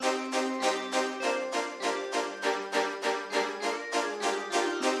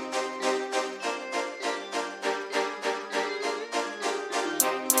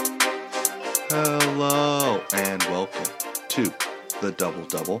Hello and welcome to the Double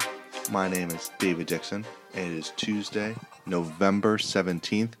Double. My name is David Dixon, and it is Tuesday, November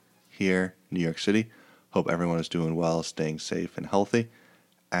 17th here in New York City. Hope everyone is doing well, staying safe and healthy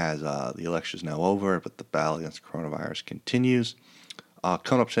as the election is now over, but the battle against coronavirus continues.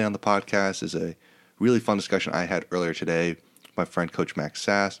 Coming up today on the podcast is a really fun discussion I had earlier today with my friend Coach Max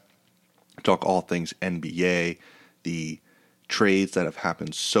Sass. Talk all things NBA, the trades that have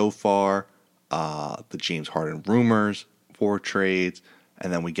happened so far, the James Harden rumors for trades,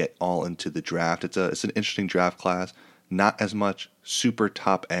 and then we get all into the draft. It's an interesting draft class. Not as much super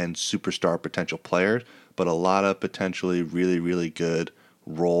top-end superstar potential players, but a lot of potentially really, really good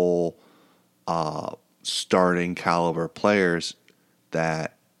role starting caliber players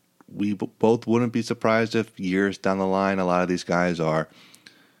that we both wouldn't be surprised if years down the line a lot of these guys are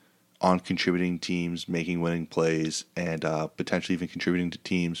on contributing teams, making winning plays, and potentially even contributing to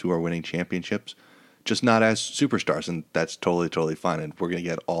teams who are winning championships, just not as superstars, and that's totally fine, and we're going to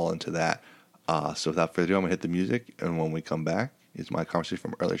get all into that. So without further ado, I'm going to hit the music, and when we come back, is my conversation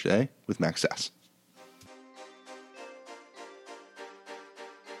from earlier today with Max Sass.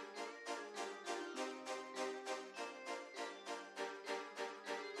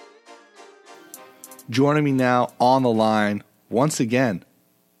 Joining me now on the line, once again,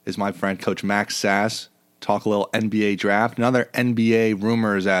 is my friend Coach Max Sass. Talk a little NBA draft and other NBA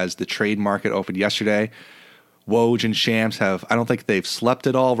rumors as the trade market opened yesterday. Woj and Shams I don't think they've slept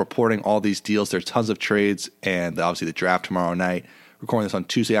at all, reporting all these deals. There's tons of trades, and obviously the draft tomorrow night. Recording this on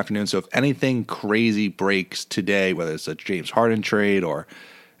Tuesday afternoon, so if anything crazy breaks today, whether it's a James Harden trade or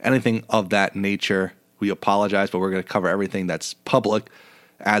anything of that nature, we apologize, but we're going to cover everything that's public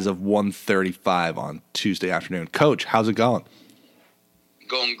as of 1:35 on Tuesday afternoon. Coach, how's it going?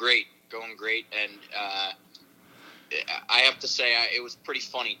 Going great, and I have to say it was pretty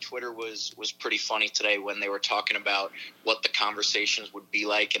funny. Twitter was pretty funny today when they were talking about what the conversations would be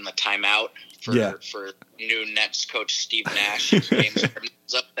like in the timeout for new Nets coach Steve Nash. James Harden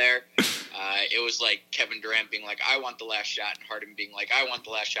was up there. It was like Kevin Durant being like, "I want the last shot," and Harden being like, "I want the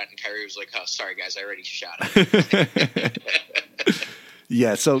last shot," and Kyrie was like, "Oh, sorry guys, I already shot it."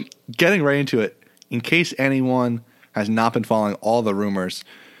 Yeah, so getting right into it, in case anyone has not been following all the rumors,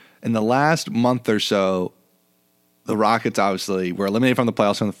 in the last month or so, the Rockets obviously were eliminated from the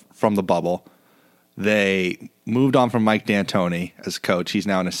playoffs from the bubble. They moved on from Mike D'Antoni as coach. He's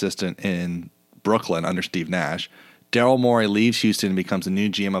now an assistant in Brooklyn under Steve Nash. Daryl Morey leaves Houston and becomes the new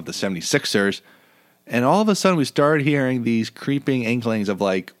GM of the 76ers. And all of a sudden we started hearing these creeping inklings of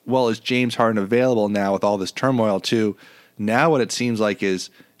like, well, is James Harden available now with all this turmoil too? Now what it seems like is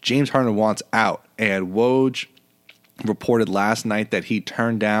James Harden wants out. And Woj reported last night that he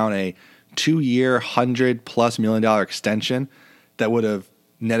turned down a 2-year, $100+ million extension that would have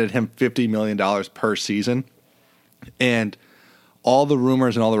netted him $50 million per season. And all the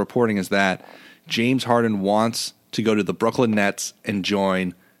rumors and all the reporting is that James Harden wants to go to the Brooklyn Nets and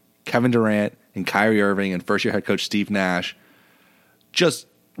join Kevin Durant and Kyrie Irving and first-year head coach Steve Nash. Just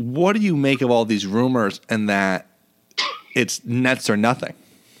what do you make of all these rumors and that it's Nets or nothing?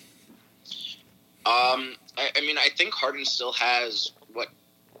 I mean, I think Harden still has,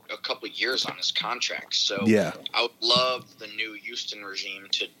 a couple of years on his contract. So yeah. I would love the new Houston regime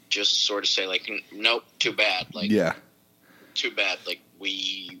to just sort of say, like, nope, too bad. Like, yeah. Too bad. Like,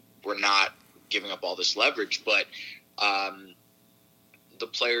 we're not giving up all this leverage. But the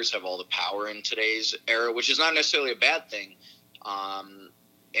players have all the power in today's era, which is not necessarily a bad thing.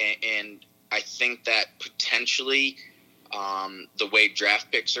 And I think that potentially the way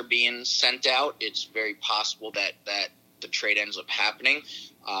draft picks are being sent out, it's very possible that the trade ends up happening.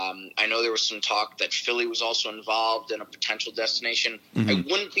 I know there was some talk that Philly was also involved in a potential destination. Mm-hmm. I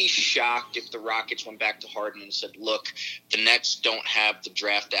wouldn't be shocked if the Rockets went back to Harden and said, look, the Nets don't have the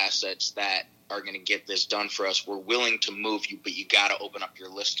draft assets that are going to get this done for us. We're willing to move you, but you got to open up your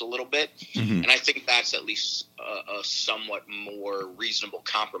list a little bit. Mm-hmm. And I think that's at least a somewhat more reasonable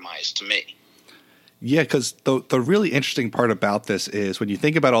compromise to me. Yeah, because the really interesting part about this is when you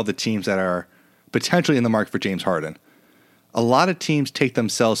think about all the teams that are potentially in the market for James Harden, a lot of teams take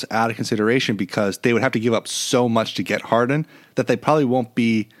themselves out of consideration because they would have to give up so much to get Harden that they probably won't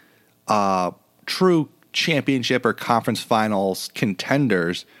be true championship or conference finals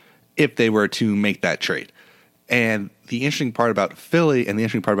contenders if they were to make that trade. And the interesting part about Philly and the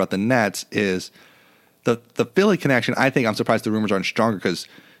interesting part about the Nets is the Philly connection. I think I'm surprised the rumors aren't stronger because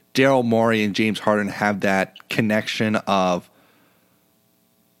Daryl Morey and James Harden have that connection of,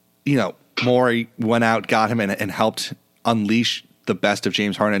 Morey went out, got him, and helped unleash the best of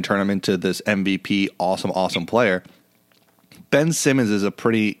James Harden and turn him into this MVP, awesome player. Ben Simmons is a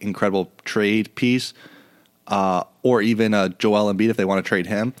pretty incredible trade piece, or even Joel Embiid if they want to trade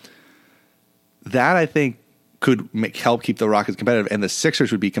him. That I think could help keep the Rockets competitive, and the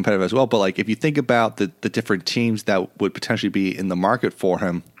Sixers would be competitive as well. But like if you think about the different teams that would potentially be in the market for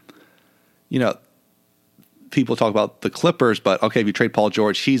him, people talk about the Clippers, but okay, if you trade Paul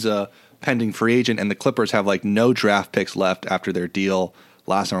George, he's a pending free agent, and the Clippers have like no draft picks left after their deal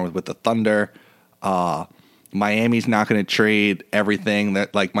last summer with the Thunder. Miami's not going to trade everything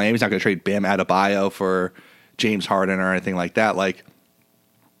that Miami's not going to trade Bam Adebayo for James Harden or anything like that. Like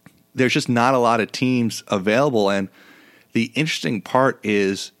there's just not a lot of teams available, and the interesting part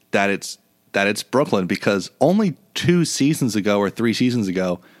is that it's Brooklyn, because only 2 seasons ago or 3 seasons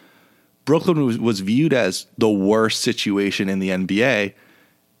ago, Brooklyn was viewed as the worst situation in the NBA,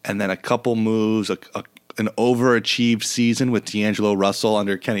 and then a couple moves, an overachieved season with D'Angelo Russell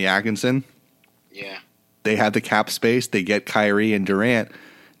under Kenny Atkinson. Yeah. They had the cap space. They get Kyrie and Durant.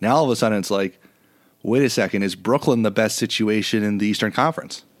 Now all of a sudden it's like, wait a second, is Brooklyn the best situation in the Eastern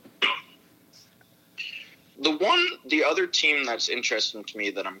Conference? The other team that's interesting to me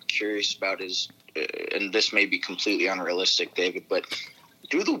that I'm curious about is, and this may be completely unrealistic, David, but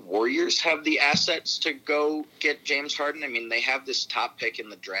do the Warriors have the assets to go get James Harden? I mean, they have this top pick in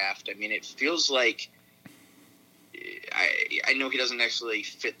the draft. I mean, it feels like I know he doesn't actually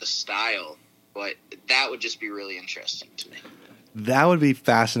fit the style, but that would just be really interesting to me. That would be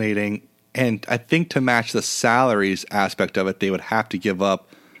fascinating. And I think to match the salaries aspect of it, they would have to give up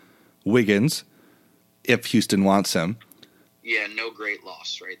Wiggins if Houston wants him. Yeah, no great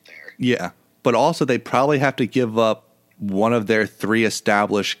loss right there. Yeah. But also they probably have to give up one of their 3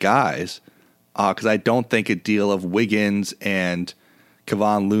 established guys, because I don't think a deal of Wiggins and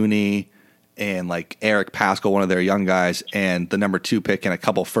Kevon Looney and like Eric Paschall, one of their young guys, and the number 2 pick and a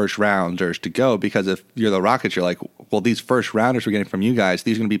couple first rounders to go, because if you're the Rockets, you're like, well, these first rounders we're getting from you guys,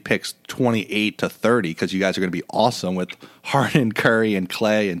 these are going to be picks 28 to 30 because you guys are going to be awesome with Harden, Curry, and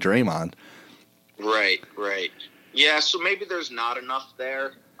Clay and Draymond. Right. Yeah, so maybe there's not enough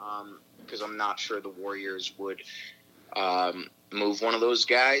there, because I'm not sure the Warriors would move one of those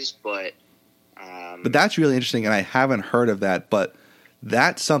guys, but that's really interesting, and I haven't heard of that, but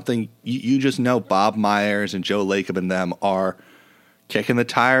that's something you just know Bob Myers and Joe Lacob and them are kicking the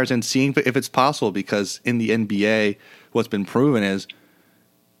tires and seeing if it's possible, because in the NBA, what's been proven is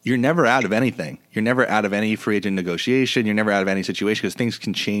you're never out of anything. You're never out of any free agent negotiation. You're never out of any situation because things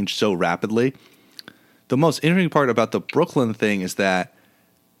can change so rapidly. The most interesting part about the Brooklyn thing is that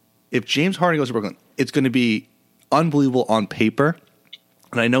if James Harden goes to Brooklyn, it's going to be unbelievable on paper.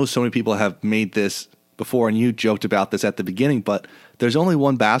 And I know so many people have made this before, and you joked about this at the beginning, but there's only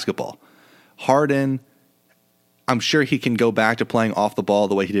one basketball. Harden, I'm sure he can go back to playing off the ball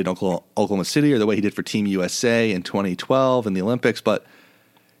the way he did in Oklahoma City or the way he did for Team USA in 2012 in the Olympics, but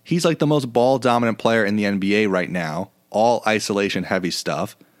he's like the most ball-dominant player in the NBA right now, all isolation-heavy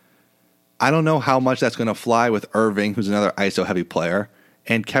stuff. I don't know how much that's going to fly with Irving, who's another ISO-heavy player,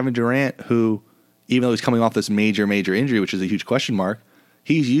 and Kevin Durant, who, even though he's coming off this major injury, which is a huge question mark,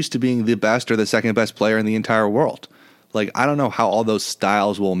 he's used to being the best or the second best player in the entire world. Like, I don't know how all those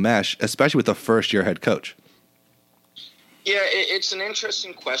styles will mesh, especially with a first-year head coach. Yeah, it's an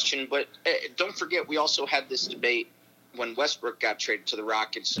interesting question, but don't forget we also had this debate when Westbrook got traded to the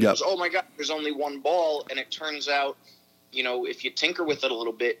Rockets. And It was, oh, my God, there's only one ball. And it turns out, if you tinker with it a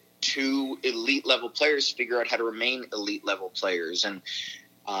little bit, 2 elite-level players figure out how to remain elite-level players. And,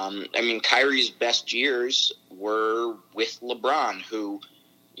 Kyrie's best years were with LeBron, who,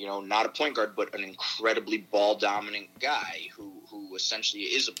 not a point guard, but an incredibly ball-dominant guy who essentially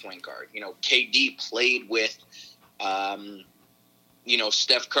is a point guard. KD played with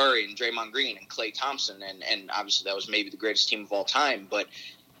Steph Curry and Draymond Green and Klay Thompson, and obviously that was maybe the greatest team of all time. But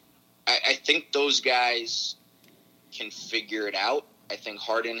I think those guys can figure it out. I think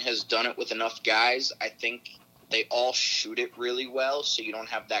Harden has done it with enough guys. I think they all shoot it really well, so you don't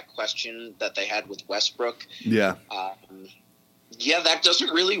have that question that they had with Westbrook. Yeah. That doesn't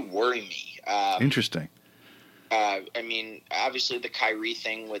really worry me. Interesting. Obviously the Kyrie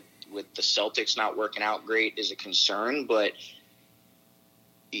thing with the Celtics not working out great is a concern, but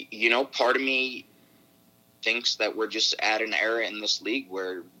part of me thinks that we're just at an era in this league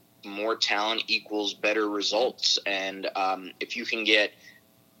where more talent equals better results. And if you can get,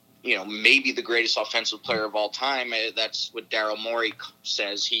 maybe the greatest offensive player of all time, that's what Daryl Morey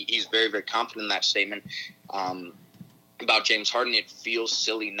says. He's very, very confident in that statement about James Harden. It feels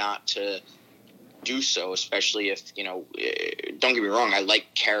silly not to do so, especially if, don't get me wrong, I like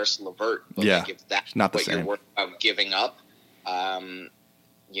Karis LeVert, but if that's not the what same. you're worried about giving up,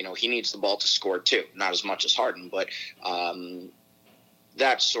 he needs the ball to score too. Not as much as Harden, but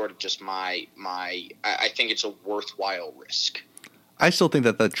that's sort of just my. I think it's a worthwhile risk. I still think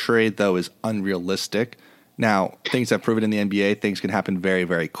that the trade, though, is unrealistic. Now, things have proven in the NBA, things can happen very,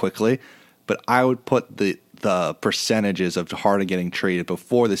 very quickly. But I would put the percentages of Harden getting traded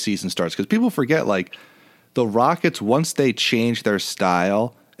before the season starts. Because people forget, like, the Rockets, once they changed their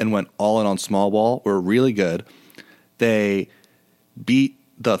style and went all in on small ball, were really good. They beat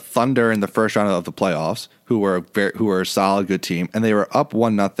the Thunder in the first round of the playoffs, who were a solid, good team. And they were up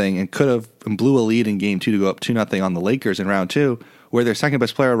 1-0 and blew a lead in game 2 to go up 2-0 on the Lakers in round 2, where their second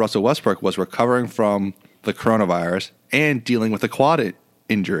best player, Russell Westbrook, was recovering from the coronavirus and dealing with a quad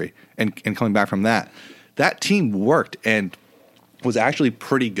injury and coming back from that. That team worked and was actually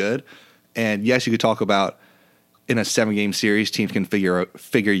pretty good. And yes, you could talk about in a 7-game series, teams can figure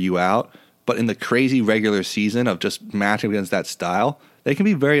you out. But in the crazy regular season of just matching against that style, they can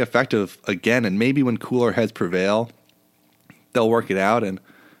be very effective again. And maybe when cooler heads prevail, they'll work it out and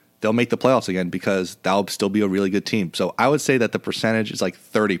they'll make the playoffs again because that'll still be a really good team. So I would say that the percentage is like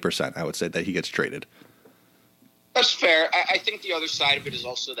 30%, I would say, that he gets traded. That's fair. I think the other side of it is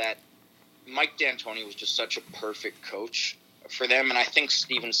also that Mike D'Antoni was just such a perfect coach for them. And I think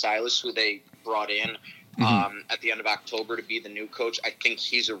Steven Silas, who they brought in at the end of October to be the new coach, I think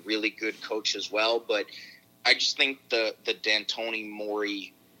he's a really good coach as well. But I just think the D'Antoni,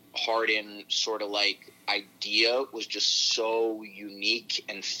 Morey, Harden sort of like idea was just so unique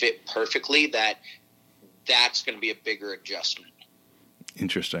and fit perfectly that's going to be a bigger adjustment.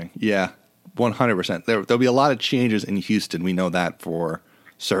 Interesting. Yeah, 100%. There'll be a lot of changes in Houston. We know that for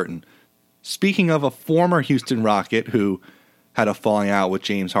certain. Speaking of a former Houston Rocket who had a falling out with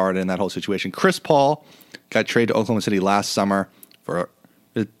James Harden and that whole situation, Chris Paul got traded to Oklahoma City last summer for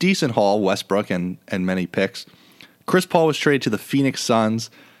a decent haul, Westbrook and many picks. Chris Paul was traded to the Phoenix Suns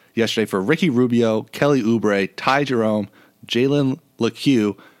yesterday for Ricky Rubio, Kelly Oubre, Ty Jerome, Jalen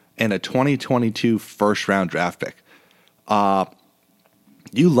LeCue, and a 2022 first-round draft pick.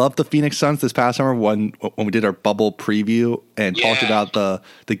 You loved the Phoenix Suns this past summer when we did our bubble preview and talked about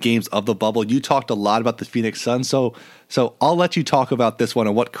the games of the bubble. You talked a lot about the Phoenix Suns, so I'll let you talk about this one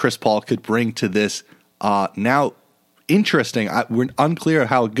and what Chris Paul could bring to this now interesting. We're unclear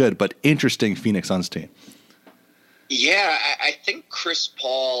how good, but interesting Phoenix Suns team. Yeah, I think Chris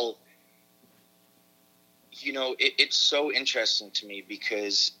Paul, it's so interesting to me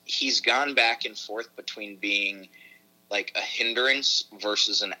because he's gone back and forth between being like a hindrance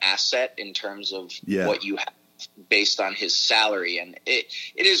versus an asset in terms of what you have based on his salary. And it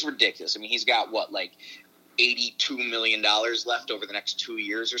is ridiculous. I mean, he's got like $82 million left over the next 2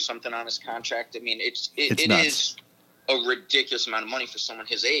 years or something on his contract. I mean, it is a ridiculous amount of money for someone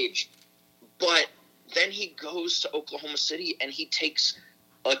his age. But then he goes to Oklahoma City and he takes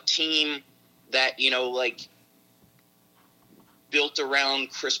a team that, built around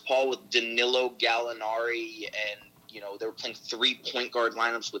Chris Paul with Danilo Gallinari and, they were playing 3 point guard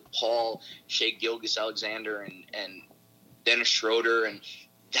lineups with Paul, Shai Gilgeous-Alexander, and Dennis Schroeder. And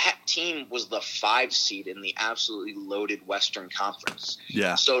that team was the 5 seed in the absolutely loaded Western Conference.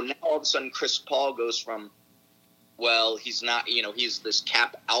 Yeah. So now all of a sudden Chris Paul goes from, he's not, he's this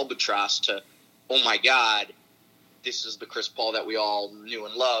cap albatross to, oh my God, this is the Chris Paul that we all knew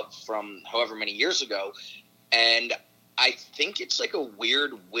and loved from however many years ago. And I think it's like a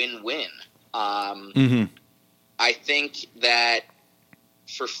weird win-win. I think that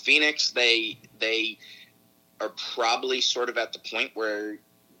for Phoenix, they are probably sort of at the point where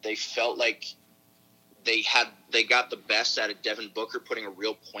they felt like they got the best out of Devin Booker putting a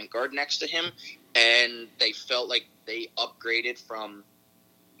real point guard next to him, and they felt like they upgraded from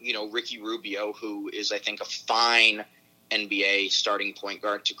Ricky Rubio, who is I think a fine NBA starting point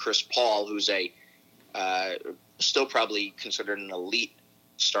guard, to Chris Paul, who's a still probably considered an elite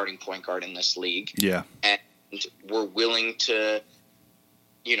starting point guard in this league. Yeah. And we're willing to,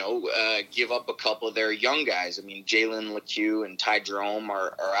 give up a couple of their young guys. I mean, Jalen LeCue and Ty Jerome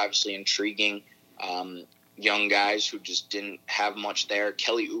are obviously intriguing young guys who just didn't have much there.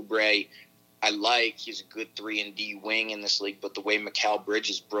 Kelly Oubre, he's a good 3-and-D wing in this league, but the way Mikal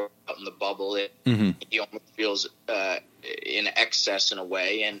Bridges broke out in the bubble, he almost feels in excess in a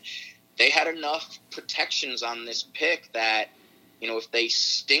way. And they had enough protections on this pick that, if they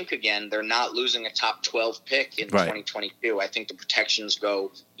stink again, they're not losing a top 12 pick in 2022. I think the protections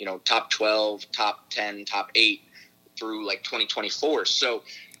go, top 12, top 10, top 8 through like 2024. So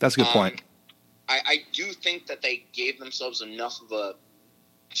that's a good point. I do think that they gave themselves enough of a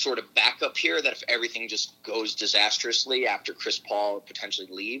sort of backup here that if everything just goes disastrously after Chris Paul potentially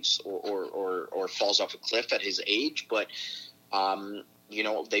leaves or falls off a cliff at his age. But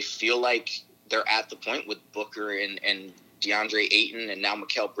they feel like they're at the point with Booker and DeAndre Ayton and now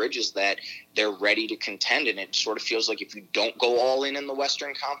Mikal Bridges that they're ready to contend. And it sort of feels like if you don't go all in the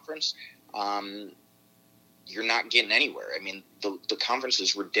Western Conference, you're not getting anywhere. I mean, the conference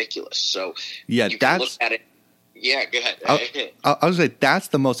is ridiculous. So yeah, you can look at it. Yeah, go ahead. I was going to say that's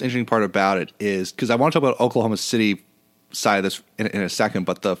the most interesting part about it is because I want to talk about Oklahoma City side of this in a second,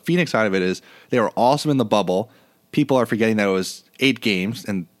 but the Phoenix side of it is they were awesome in the bubble. People are forgetting that it was 8 games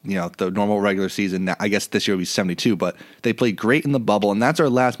and, the normal regular season. I guess this year will be 72, but they played great in the bubble, and that's our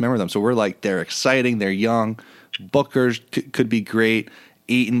last memory of them. So we're like, they're exciting, they're young. Booker's could be great.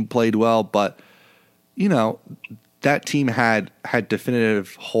 Ayton played well, but, that team had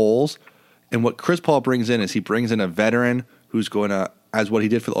definitive holes. And what Chris Paul brings in is he brings in a veteran who's going to, as what he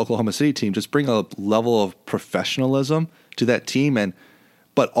did for the Oklahoma City team, just bring a level of professionalism to that team.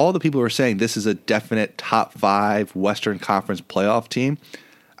 But all the people who are saying this is a definite top 5 Western Conference playoff team,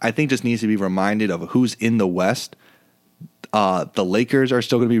 I think just needs to be reminded of who's in the West. The Lakers are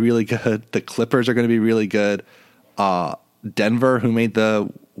still going to be really good. The Clippers are going to be really good. Denver, who made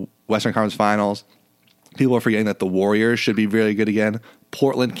the Western Conference Finals. People are forgetting that the Warriors should be really good again.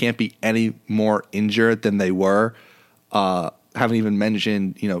 Portland can't be any more injured than they were. Haven't even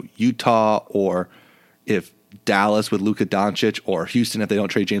mentioned, Utah or if Dallas with Luka Doncic or Houston if they don't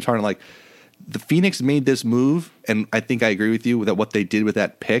trade James Harden. Like the Phoenix made this move, and I think I agree with you that what they did with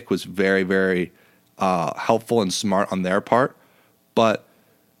that pick was very, very helpful and smart on their part. But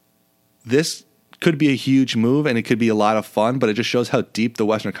this could be a huge move, and it could be a lot of fun, but it just shows how deep the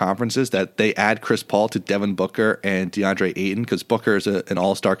Western Conference is that they add Chris Paul to Devin Booker and DeAndre Ayton because Booker is an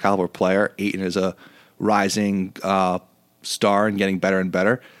all-star caliber player. Ayton is a rising star and getting better and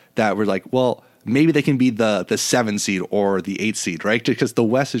better. That we're like, well, maybe they can be the 7 seed or the 8 seed, right? Because the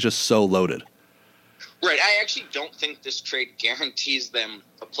West is just so loaded. Right. I actually don't think this trade guarantees them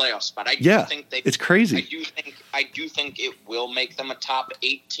a playoff spot. Think it's crazy. I do think it will make them a top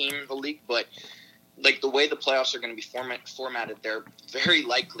 8 team in the league, but like the way the playoffs are going to be formatted, they're very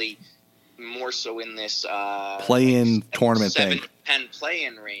likely more so in this play-in tournament 7, thing, 10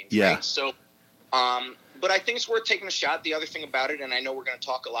 play-in range. Yeah. Right? So, but I think it's worth taking a shot. The other thing about it, and I know we're going to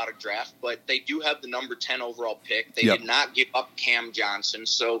talk a lot of draft, but they do have the number 10 overall pick. They did not give up Cam Johnson.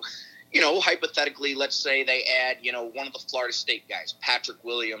 So, hypothetically, let's say they add, one of the Florida State guys, Patrick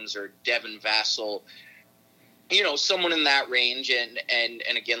Williams or Devin Vassell, someone in that range.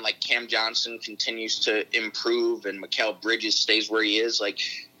 And again, like Cam Johnson continues to improve and Mikal Bridges stays where he is. Like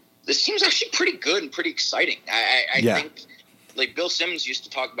this team's actually pretty good and pretty exciting. I think like Bill Simmons used to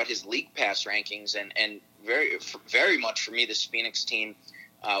talk about his league pass rankings and very much for me, this Phoenix team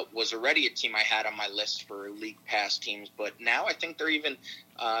was already a team I had on my list for league pass teams, but now I think they're even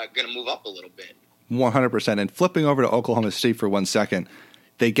going to move up a little bit. 100%. And flipping over to Oklahoma City for 1 second,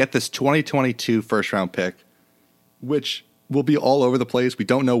 they get this 2022 first round pick, which will be all over the place. We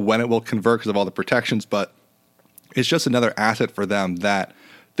don't know when it will convert because of all the protections, but it's just another asset for them that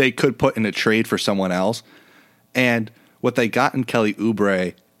they could put in a trade for someone else. And what they got in Kelly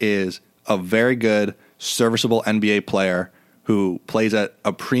Oubre is a very good, serviceable NBA player who plays at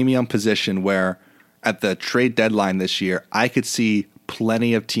a premium position where at the trade deadline this year, I could see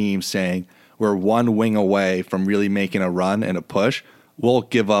plenty of teams saying we're one wing away from really making a run and a push. We'll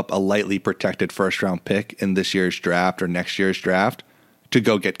give up a lightly protected first-round pick in this year's draft or next year's draft to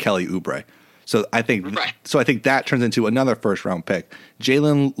go get Kelly Oubre. So I think that turns into another first-round pick.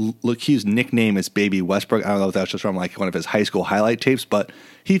 Jalen Lecqueu's nickname is Baby Westbrook. I don't know if that's just from like one of his high school highlight tapes, but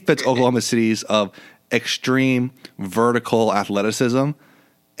he fits Oklahoma City's of extreme vertical athleticism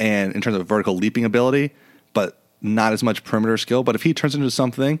and in terms of vertical leaping ability, but not as much perimeter skill. But if he turns into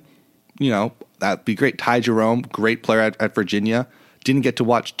something, that'd be great. Ty Jerome, great player at Virginia. Didn't get to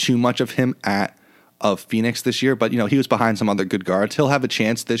watch too much of him of Phoenix this year, but he was behind some other good guards. He'll have a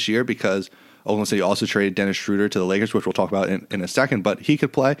chance this year because Oklahoma City also traded Dennis Schroeder to the Lakers, which we'll talk about in a second, but he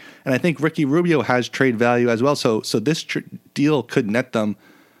could play. And I think Ricky Rubio has trade value as well. So this deal could net them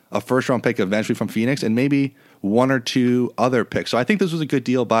a first-round pick eventually from Phoenix and maybe 1 or 2 other picks. So I think this was a good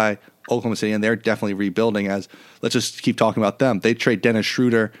deal by Oklahoma City, and they're definitely rebuilding let's just keep talking about them. They trade Dennis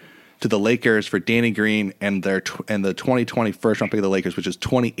Schroeder to the Lakers for Danny Green and the 2020 first-round pick of the Lakers, which is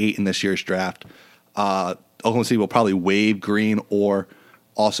 28 in this year's draft. Oklahoma City will probably waive Green or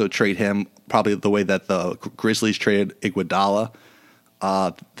also trade him probably the way that the Grizzlies traded Iguodala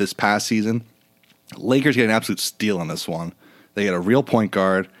this past season. Lakers get an absolute steal on this one. They get a real point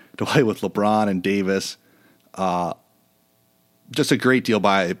guard to play with LeBron and Davis. Just a great deal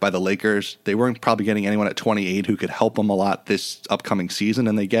by the Lakers. They weren't probably getting anyone at 28 who could help them a lot this upcoming season,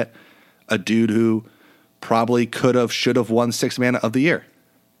 and they get a dude who probably could have, should have won Sixth Man of the Year.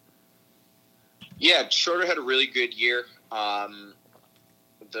 Yeah, Schroeder had a really good year.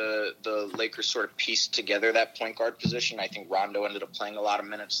 The Lakers sort of pieced together that point guard position. I think Rondo ended up playing a lot of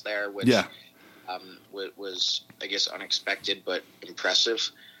minutes there, which was, I guess, unexpected but impressive.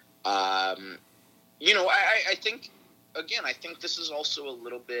 I think, again, I think this is also a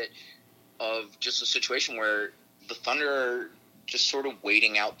little bit of just a situation where the Thunder are just sort of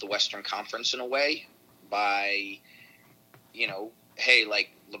waiting out the Western Conference in a way by, hey,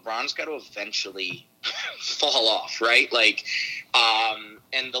 like, LeBron's got to eventually fall off, right? Like,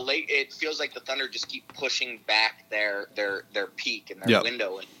 and it feels like the Thunder just keep pushing back their peak and their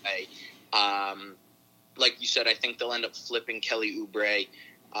window in a way. Like you said, I think they'll end up flipping Kelly Oubre.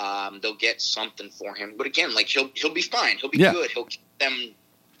 They'll get something for him, but again, like he'll be fine. He'll be good. He'll keep them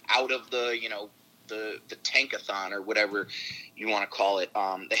out of the tankathon or whatever you want to call it.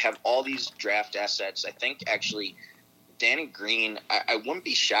 They have all these draft assets. I think actually Danny Green, I wouldn't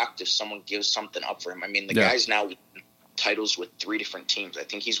be shocked if someone gives something up for him. I mean, the guy's now titles with 3 different teams. I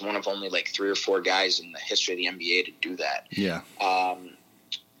think he's one of only like 3 or 4 guys in the history of the NBA to do that. Yeah.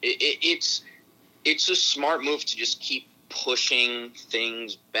 It's a smart move to just keep pushing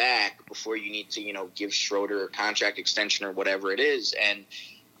things back before you need to, give Schroeder a contract extension or whatever it is. And,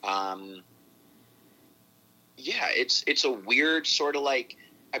 it's a weird sort of like,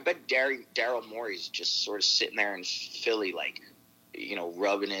 I bet Daryl Morey's just sort of sitting there in Philly, like,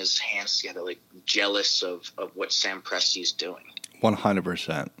 rubbing his hands together, like jealous of what Sam Presti's doing.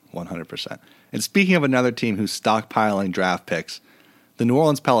 100%. And speaking of another team who's stockpiling draft picks, the New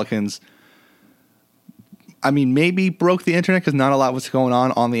Orleans Pelicans, I mean, maybe broke the internet because not a lot was going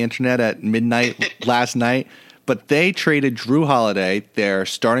on the internet at midnight last night. But they traded Drew Holiday, their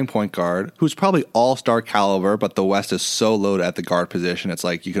starting point guard, who's probably all-star caliber, but the West is so loaded at the guard position, it's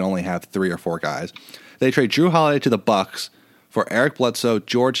like you can only have 3 or 4 guys. They trade Drew Holiday to the Bucks for Eric Bledsoe,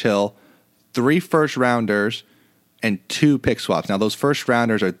 George Hill, 3 first-rounders, and 2 pick swaps. Now, those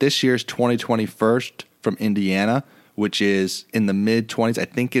first-rounders are this year's 2021 from Indiana, which is in the mid-20s. I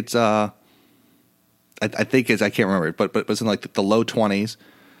think it's I can't remember, but it's in like the low 20s.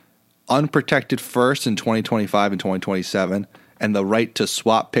 Unprotected first in 2025 and 2027, and the right to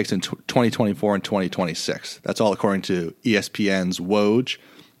swap picks in 2024 and 2026. That's all according to ESPN's Woj.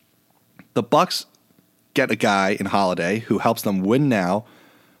 The Bucks get a guy in Holiday who helps them win now.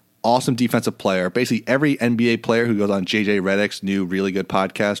 Awesome defensive player. Basically, every NBA player who goes on JJ Redick's new really good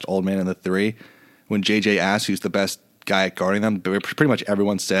podcast, Old Man and the Three, when JJ asks who's the best guy at guarding them, pretty much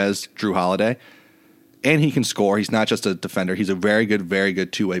everyone says Drew Holiday. And he can score. He's not just a defender. He's a very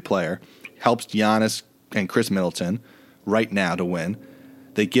good two-way player. Helps Giannis and Chris Middleton right now to win.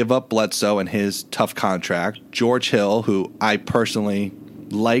 They give up Bledsoe and his tough contract. George Hill, who I personally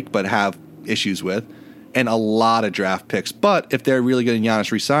like but have issues with. And a lot of draft picks. But if they're really good and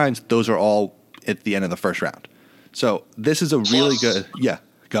Giannis resigns, those are all at the end of the first round. So this is a really good... Yeah,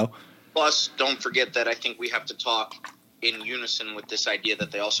 go. Plus, don't forget that I think we have to talk in unison with this idea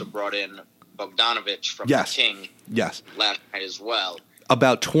that they also brought in Bogdanovich from the King last night as well.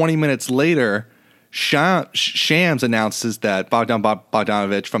 About 20 minutes later, Shams announces that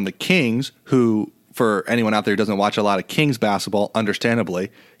Bogdanovich from the Kings, who, for anyone out there who doesn't watch a lot of Kings basketball, understandably,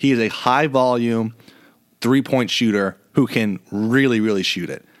 he is a high-volume three-point shooter who can really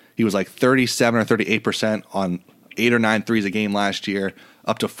shoot it. He was like 37 or 38% on 8 or 9 threes a game last year,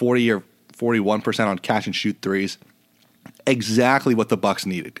 up to 40 or 41% on catch-and-shoot threes. Exactly what the Bucks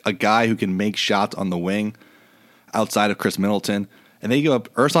needed. A guy who can make shots on the wing outside of Chris Middleton. And they give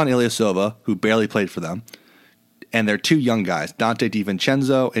up Ersan Ilyasova, who barely played for them, and their 2 young guys, Dante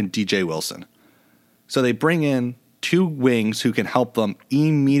DiVincenzo and DJ Wilson. So they bring in 2 wings who can help them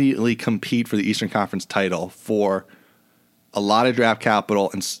immediately compete for the Eastern Conference title for a lot of draft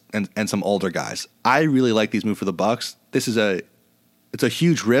capital and some older guys. I really like these moves for the Bucks. It's a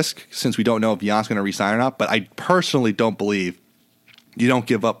huge risk since we don't know if Giannis is going to resign or not, but I personally don't believe you don't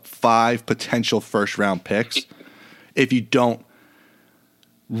give up 5 potential first-round picks if you don't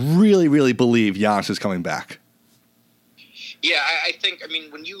really believe Giannis is coming back. Yeah, I think,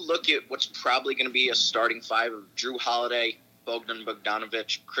 when you look at what's probably going to be a starting 5 of Drew Holiday,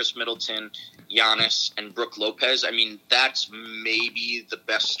 Bogdanovich, Chris Middleton, Giannis, and Brook Lopez, that's maybe the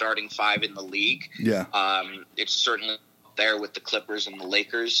best starting 5 in the league. Yeah. It's certainly there with the Clippers and the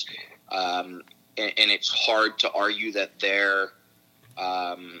Lakers, and it's hard to argue that they're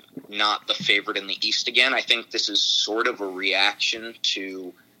not the favorite in the East again. I think this is sort of a reaction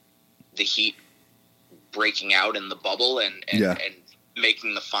to the Heat breaking out in the bubble and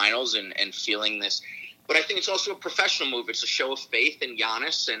making the finals and feeling this. But I think it's also a professional move. It's a show of faith in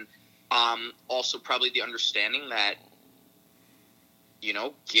Giannis, and Also, probably the understanding that,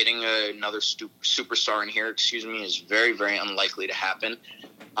 getting another superstar in here, is very, very unlikely to happen.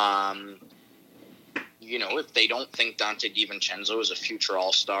 If they don't think Dante DiVincenzo is a future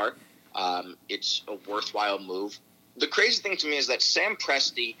All-Star, it's a worthwhile move. The crazy thing to me is that Sam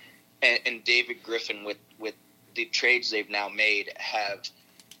Presti and David Griffin, with the trades they've now made,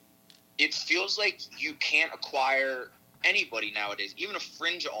 it feels like you can't acquire anybody nowadays, even a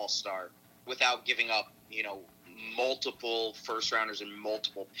fringe All-Star, without giving up, multiple first-rounders and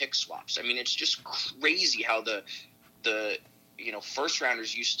multiple pick swaps. I mean, it's just crazy how the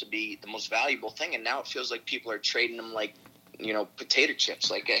first-rounders used to be the most valuable thing, and now it feels like people are trading them like, potato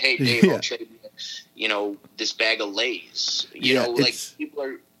chips. Like, hey, Dave, I'll trade this bag of Lay's.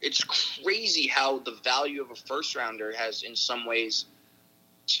 It's crazy how the value of a first-rounder has, in some ways,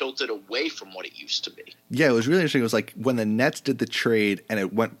 tilted away from what it used to be. Yeah, it was really interesting. It was like when the Nets did the trade and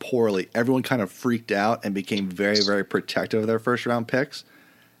it went poorly, everyone kind of freaked out and became very, very protective of their first-round picks.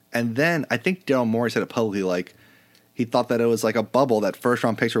 And then I think Daryl Morey said it publicly, like, he thought that it was like a bubble, that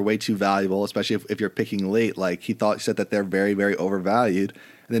first-round picks were way too valuable, especially if you're picking late. Like, he said that they're very, very overvalued.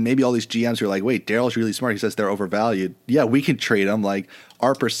 And then maybe all these GMs were like, wait, Daryl's really smart. He says they're overvalued. Yeah, we can trade them. Like,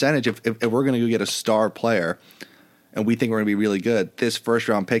 our percentage, if we're going to go get a star player and we think we're going to be really good, this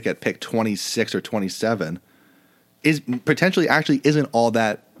first-round pick at pick 26 or 27 is potentially actually isn't all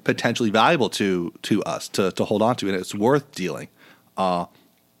that potentially valuable to us to hold on to, and it's worth dealing. But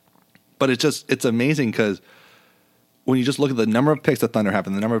it's amazing because when you just look at the number of picks the Thunder have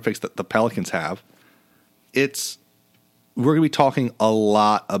and the number of picks that the Pelicans have, we're going to be talking a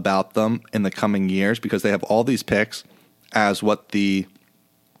lot about them in the coming years because they have all these picks, as what the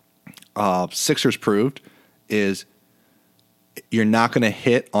Sixers proved is you're not going to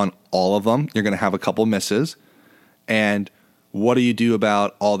hit on all of them. You're going to have a couple misses. And what do you do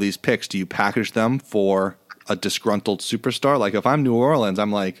about all these picks? Do you package them for a disgruntled superstar? Like, if I'm New Orleans,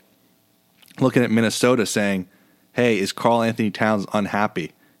 I'm like looking at Minnesota saying, hey, is Karl Anthony Towns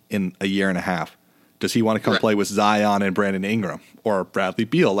unhappy in a year and a half? Does he want to come play with Zion and Brandon Ingram or Bradley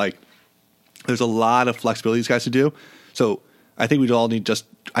Beal? Like, there's a lot of flexibility these guys to do. So I think we all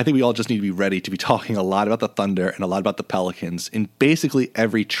just need to be ready to be talking a lot about the Thunder and a lot about the Pelicans in basically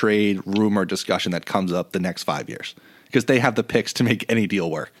every trade, rumor, discussion that comes up the next 5 years, because they have the picks to make any deal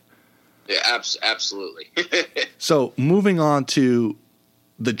work. Yeah, absolutely. So moving on to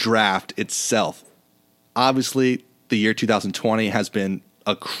the draft itself. Obviously, the year 2020 has been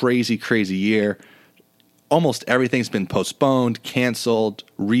a crazy, crazy year. Almost everything's been postponed, canceled,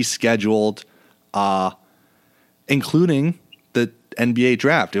 rescheduled, including the NBA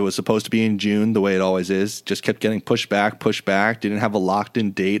draft. It was supposed to be in June, the way it always is. Just kept getting pushed back. Didn't have a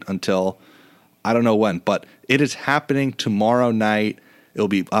locked-in date until I don't know when. But it is happening tomorrow night. It'll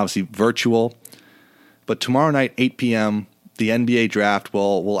be obviously virtual. But tomorrow night, 8 p.m., the NBA draft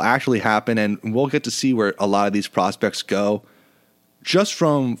will actually happen, and we'll get to see where a lot of these prospects go. Just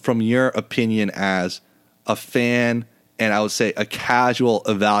from your opinion as a fan and I would say a casual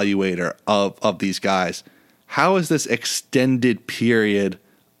evaluator of these guys, how has this extended period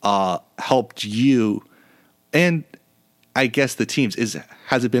helped you and I guess the teams?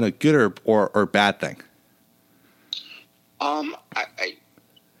 Has it been a good or bad thing?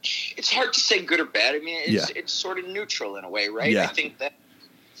 It's hard to say good or bad. I mean, it's sort of neutral in a way, right? Yeah. I think that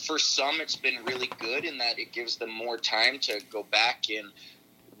for some it's been really good in that it gives them more time to go back and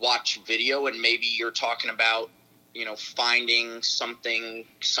watch video, and maybe you're talking about, finding some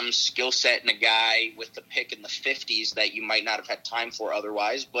skill set in a guy with the pick in the 50s that you might not have had time for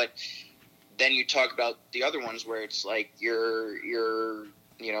otherwise. But then you talk about the other ones where it's like you're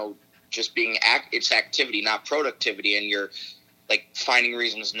just being it's activity, not productivity, and you're like finding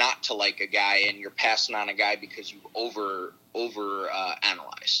reasons not to like a guy, and you're passing on a guy because you've over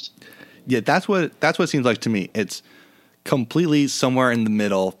analyzed. Yeah, that's what it seems like to me. It's completely somewhere in the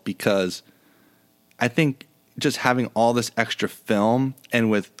middle, because I think just having all this extra film and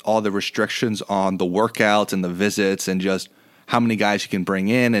with all the restrictions on the workouts and the visits and just how many guys you can bring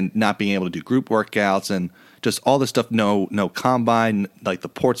in and not being able to do group workouts and just all this stuff, no combine, like the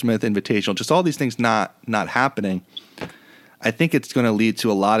Portsmouth Invitational, just all these things not happening. I think it's going to lead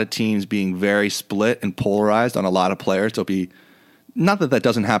to a lot of teams being very split and polarized on a lot of players. There'll be, not that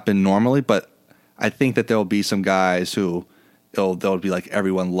doesn't happen normally, but I think that there'll be some guys who they'll be like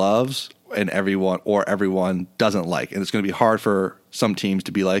everyone loves and everyone doesn't like. And it's going to be hard for some teams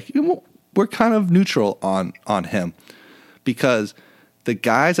to be like, we're kind of neutral on him, because the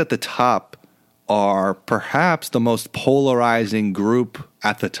guys at the top are perhaps the most polarizing group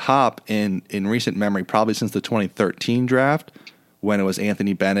at the top in recent memory, probably since the 2013 draft, when it was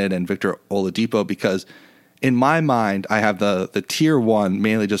Anthony Bennett and Victor Oladipo, because in my mind, I have the tier one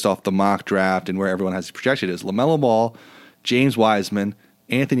mainly just off the mock draft and where everyone has projected is LaMelo Ball, James Wiseman,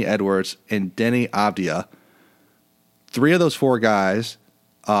 Anthony Edwards, and Deni Avdija. 3 of those 4 guys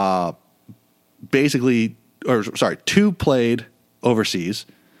two played overseas.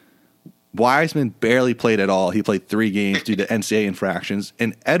 Wiseman barely played at all. He played 3 games due to NCAA infractions.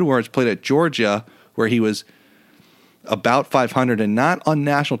 And Edwards played at Georgia, where he was about 500 and not on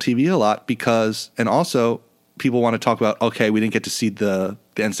national TV a lot and also people want to talk about, okay, we didn't get to see the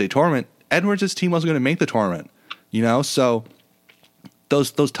NCAA tournament. Edwards' team wasn't going to make the tournament, so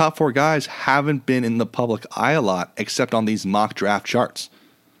those top 4 guys haven't been in the public eye a lot except on these mock draft charts.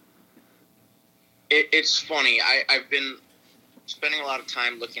 It's funny. I've been spending a lot of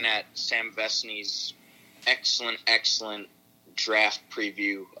time looking at Sam Vesney's excellent draft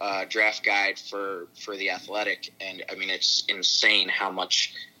preview, draft guide for The Athletic, and I mean it's insane how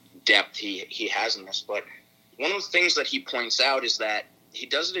much depth he has in this. But one of the things that he points out is that he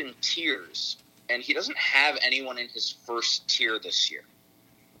does it in tiers, and he doesn't have anyone in his first tier this year.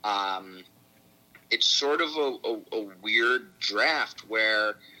 It's sort of a weird draft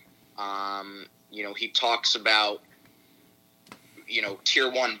where he talks about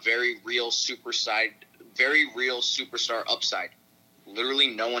tier 1, very real superstar upside. Literally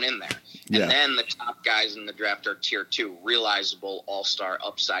no one in there. Yeah. And then the top guys in the draft are tier 2, realizable all-star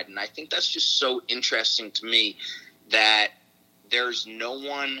upside. And I think that's just so interesting to me that there's no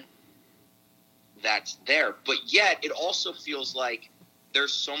one that's there. But yet it also feels like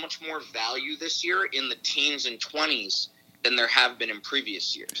there's so much more value this year in the teens and 20s than there have been in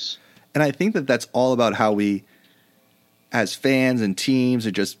previous years. And I think that that's all about how we, as fans and teams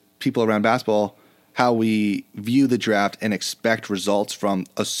or just people around basketball, how we view the draft and expect results from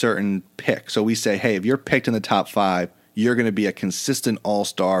a certain pick. So we say, hey, if you're picked in the top 5, you're going to be a consistent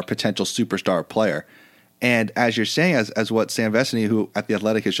all-star, potential superstar player. And as you're saying, as what Sam Vesney, who at The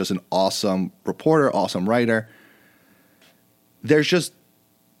Athletic is just an awesome reporter, awesome writer, there's just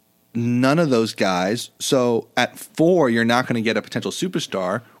none of those guys. So at 4, you're not going to get a potential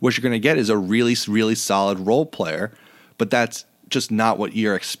superstar. What you're going to get is a really, really solid role player. But that's just not what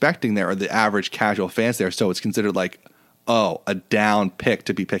you're expecting there, or the average casual fans there. So it's considered like, oh, a down pick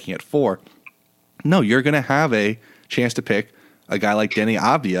to be picking at 4. No, you're going to have a chance to pick a guy like Deni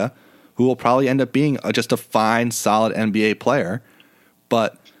Avdija, who will probably end up being just a fine, solid NBA player,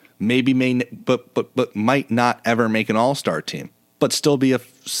 but might not ever make an all-star team, but still be a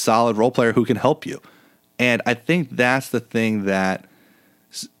solid role player who can help you. And I think that's the thing that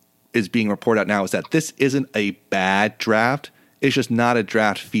is being reported out now, is that this isn't a bad draft. It's just not a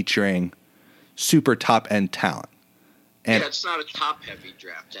draft featuring super top-end talent. And, it's not a top-heavy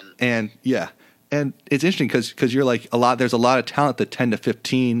draft. And it's interesting because you're like there's a lot of talent, the 10 to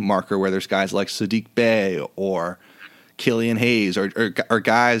 15 marker, where there's guys like Sadiq Bey or Killian Hayes or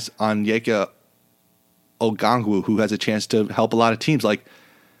guys on Onyeka Okongwu who has a chance to help a lot of teams. Like,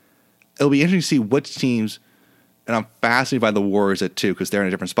 it'll be interesting to see which teams, and I'm fascinated by the Warriors at 2 because they're in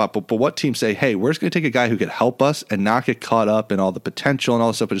a different spot, but what teams say, hey, we're just going to take a guy who could help us and not get caught up in all the potential and all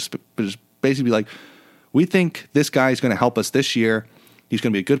this stuff, but just basically be like, we think this guy is going to help us this year. He's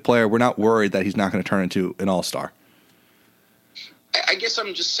going to be a good player. We're not worried that he's not going to turn into an all-star. I guess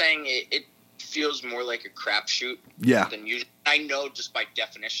I'm just saying it feels more like a crapshoot than usual. I know just by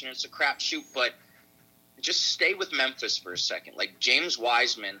definition it's a crapshoot, but just stay with Memphis for a second. Like, James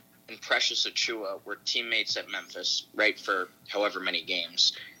Wiseman and Precious Achiuwa were teammates at Memphis, right, for however many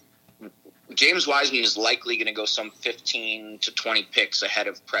games. James Wiseman is likely going to go some 15 to 20 picks ahead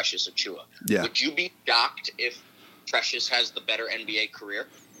of Precious Achiuwa. Yeah. Would you be shocked if Precious has the better NBA career?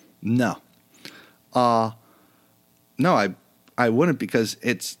 No. No, I wouldn't, because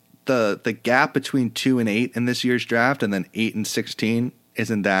it's the gap between 2 and 8 in this year's draft and then 8 and 16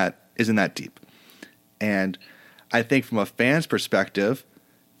 isn't that deep. And I think from a fan's perspective,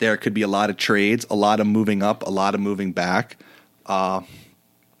 there could be a lot of trades, a lot of moving up, a lot of moving back,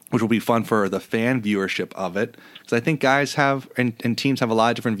 which will be fun for the fan viewership of it. Because I think guys have and teams have a lot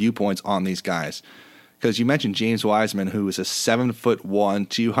of different viewpoints on these guys. Because you mentioned James Wiseman, who is a 7'1",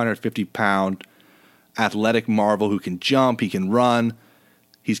 250-pound athletic marvel who can jump, he can run,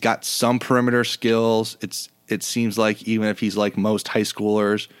 he's got some perimeter skills. It seems like even if he's like most high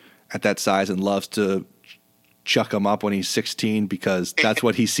schoolers at that size and loves to chuck him up when he's 16 because that's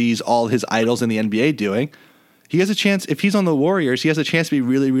what he sees all his idols in the NBA doing, he has a chance, if he's on the Warriors, he has a chance to be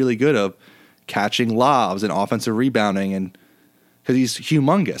really, really good of catching lobs and offensive rebounding, and because he's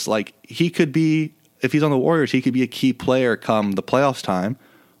humongous. Like, he could be, if he's on the Warriors, he could be a key player come the playoffs time,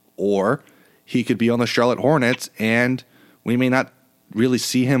 or he could be on the Charlotte Hornets and we may not really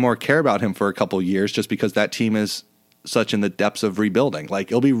see him or care about him for a couple years just because that team is such in the depths of rebuilding. Like,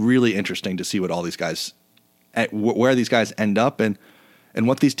 it'll be really interesting to see what all these guys, where these guys end up and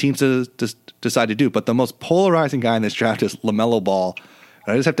what these teams decide to do. But the most polarizing guy in this draft is LaMelo Ball.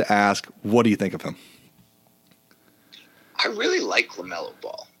 And I just have to ask, what do you think of him? I really like LaMelo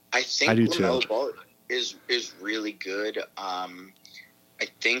Ball. I think LaMelo Ball is really good. I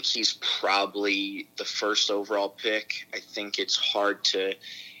think he's probably the first overall pick. I think it's hard to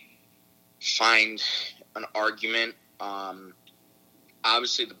find an argument.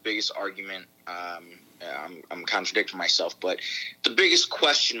 Obviously, the biggest argument, I'm contradicting myself, but the biggest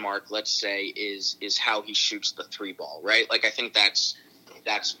question mark, let's say, is how he shoots the three ball, right? Like, I think that's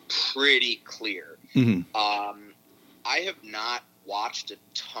pretty clear. Mm-hmm. I have not watched a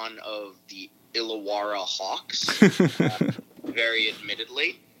ton of the Illawarra Hawks, very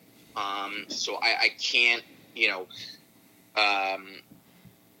admittedly. So I can't,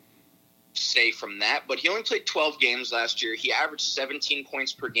 say from that. But he only played 12 games last year. He averaged 17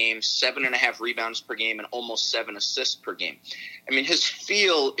 points per game, 7.5 rebounds per game, and almost 7 assists per game. I mean, his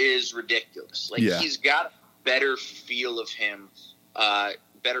feel is ridiculous. Like, he's got a better feel of him,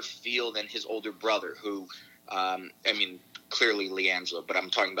 better feel than his older brother, who, clearly LiAngelo, but I'm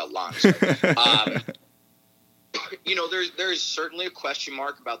talking about Lonzo. There's certainly a question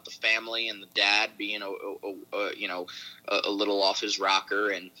mark about the family and the dad being a little off his rocker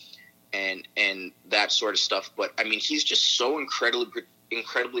and that sort of stuff. But I mean, he's just so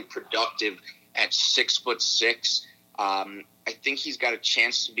incredibly productive at 6'6". I think he's got a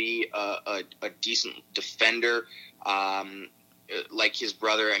chance to be a decent defender. Like his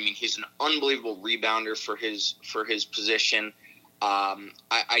brother, I mean, he's an unbelievable rebounder for his position.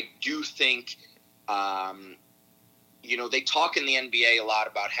 I do think, they talk in the NBA a lot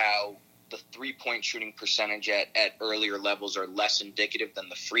about how the three-point shooting percentage at earlier levels are less indicative than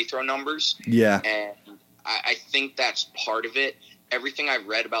the free throw numbers. Yeah. And I think that's part of it. Everything I've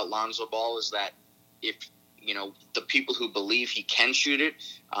read about Lonzo Ball is that if, the people who believe he can shoot it,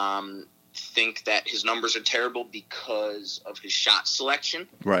 think that his numbers are terrible because of his shot selection.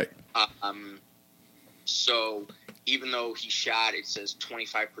 Right. So even though he shot, it says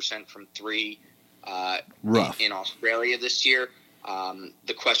 25% from three in Australia this year,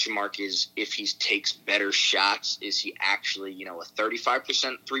 the question mark is if he takes better shots, is he actually, a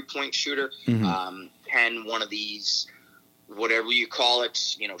 35% three-point shooter? Mm-hmm. Can one of these, whatever you call it,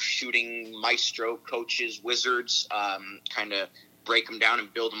 shooting maestro coaches, wizards, kind of break him down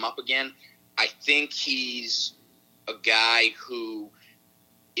and build him up again? I think he's a guy who,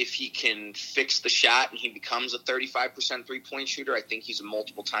 if he can fix the shot and he becomes a 35% three-point shooter, I think he's a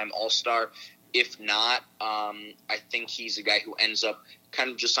multiple-time All-Star. If not, I think he's a guy who ends up kind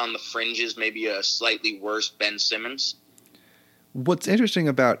of just on the fringes, maybe a slightly worse Ben Simmons. What's interesting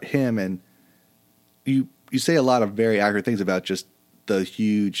about him, and you say a lot of very accurate things about just the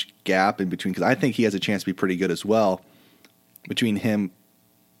huge gap in between, because I think he has a chance to be pretty good as well, between him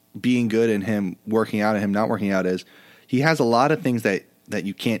being good and him working out and him not working out, is he has a lot of things that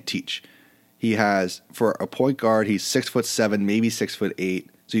you can't teach. He has, for a point guard, he's 6'7", maybe 6'8".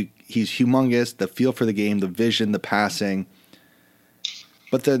 So he's humongous, the feel for the game, the vision, the passing.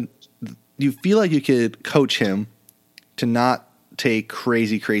 But then you feel like you could coach him to not take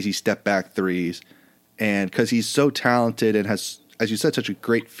crazy step back threes. And because he's so talented and has, as you said, such a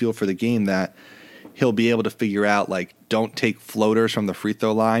great feel for the game, that he'll be able to figure out, like, don't take floaters from the free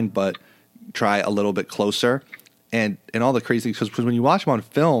throw line, but try a little bit closer. And all the crazy, because when you watch him on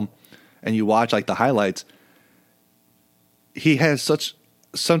film and you watch, like, the highlights, he has such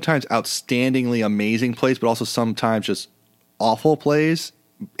sometimes outstandingly amazing plays, but also sometimes just awful plays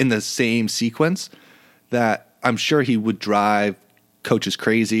in the same sequence that I'm sure he would drive coaches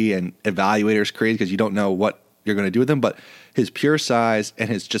crazy and evaluators crazy because you don't know what you're going to do with him. But his pure size and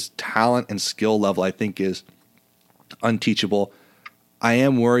his just talent and skill level, I think, is unteachable. I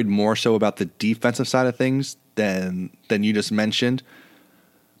am worried more so about the defensive side of things than you just mentioned,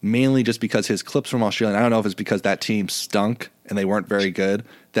 mainly just because his clips from Australia, I don't know if it's because that team stunk and they weren't very good,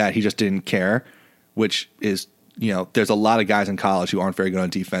 that he just didn't care, which is, there's a lot of guys in college who aren't very good on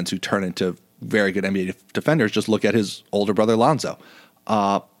defense who turn into very good NBA defenders. Just look at his older brother, Lonzo.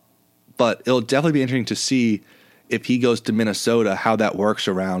 But it'll definitely be interesting to see if he goes to Minnesota, how that works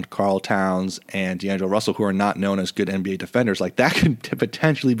around Karl Towns and D'Angelo Russell, who are not known as good NBA defenders. Like, that could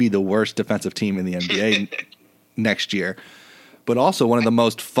potentially be the worst defensive team in the NBA next year, but also one of the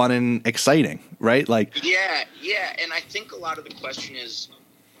most fun and exciting, right? Like, yeah. And I think a lot of the question is,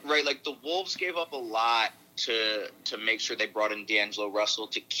 right, like, the Wolves gave up a lot to make sure they brought in D'Angelo Russell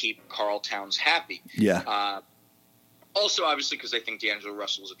to keep Karl Towns happy. Yeah. Also, obviously, because I think D'Angelo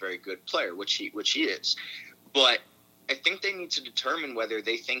Russell is a very good player, which he is. But I think they need to determine whether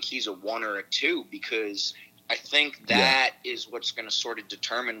they think he's a 1 or a 2, because I think that is what's going to sort of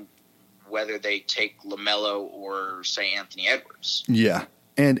determine whether they take LaMelo or, say, Anthony Edwards. Yeah.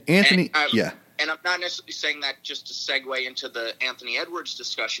 And Anthony, And I'm not necessarily saying that just to segue into the Anthony Edwards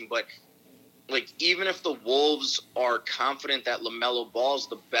discussion, but like, even if the Wolves are confident that LaMelo Ball is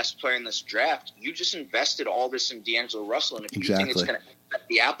the best player in this draft, you just invested all this in D'Angelo Russell, and if you think it's going to upset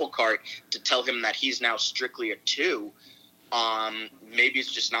the apple cart to tell him that he's now strictly a 2, maybe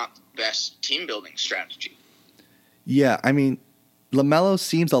it's just not the best team-building strategy. Yeah, I mean, LaMelo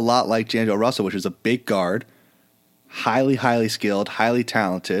seems a lot like D'Angelo Russell, which is a big guard, highly, highly skilled, highly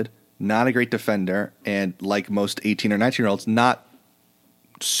talented, not a great defender, and like most 18 or 19-year-olds, not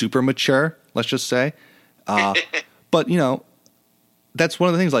super mature, let's just say. But, you know, that's one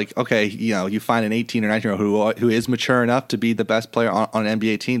of the things, like, okay, you know, you find an 18 or 19-year-old who is mature enough to be the best player on an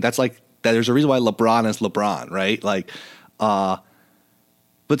NBA team. That's like, there's a reason why LeBron is LeBron, right? Like, but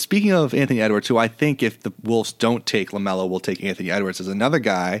speaking of Anthony Edwards, who I think if the Wolves don't take LaMelo, will take Anthony Edwards, is another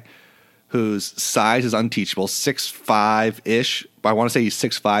guy whose size is unteachable, 6'5"-ish. I want to say he's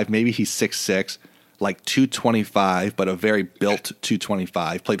 6'5", maybe he's 6'6", like 225, but a very built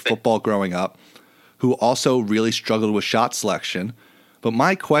 225. Played football growing up, who also really struggled with shot selection. But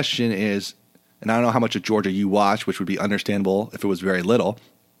my question is, and I don't know how much of Georgia you watch, which would be understandable if it was very little,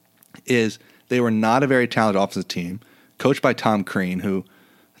 is they were not a very talented offensive team, coached by Tom Crean, who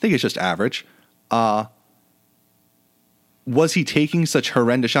I think is just average. Was he taking such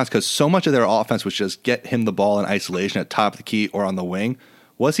horrendous shots? Because so much of their offense was just get him the ball in isolation at top of the key or on the wing.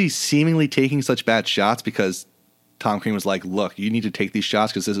 Was he seemingly taking such bad shots because Tom Crean was like, look, you need to take these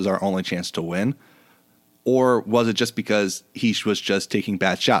shots because this is our only chance to win? Or was it just because he was just taking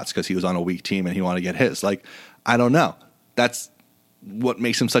bad shots because he was on a weak team and he wanted to get his? Like, I don't know. That's what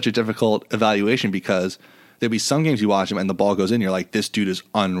makes him such a difficult evaluation, because there'd be some games you watch him and the ball goes in, you're like, this dude is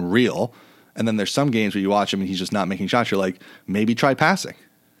unreal. And then there's some games where you watch him and he's just not making shots. You're like, maybe try passing.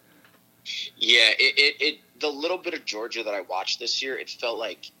 Yeah, the little bit of Georgia that I watched this year, it felt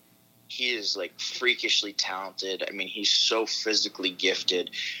like he is like freakishly talented. I mean, he's so physically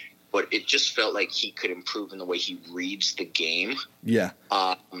gifted, but it just felt like he could improve in the way he reads the game. Yeah.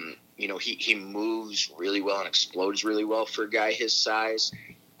 You know, he moves really well and explodes really well for a guy his size.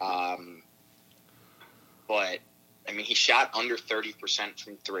 But I mean, he shot under 30%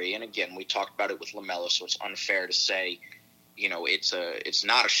 from 3. And again, we talked about it with LaMelo, so it's unfair to say, you know, it's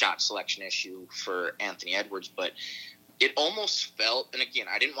not a shot selection issue for Anthony Edwards, but it almost felt, and again,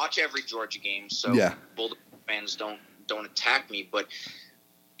 I didn't watch every Georgia game, so Bulldog fans don't attack me, but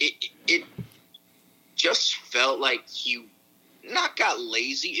it just felt like he not got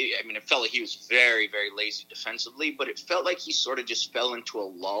lazy. I mean, it felt like he was very, very lazy defensively, but it felt like he sort of just fell into a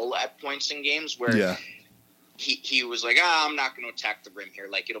lull at points in games where he was like, I'm not going to attack the rim here.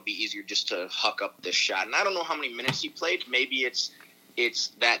 Like, it'll be easier just to huck up this shot. And I don't know how many minutes he played. Maybe it's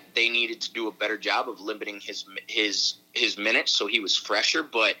that they needed to do a better job of limiting his minutes so he was fresher.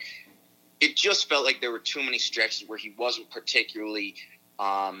 But it just felt like there were too many stretches where he wasn't particularly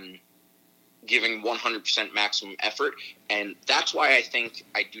giving 100% maximum effort. And that's why I think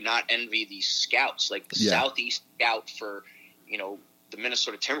I do not envy these scouts, like the Southeast scout for, you know, the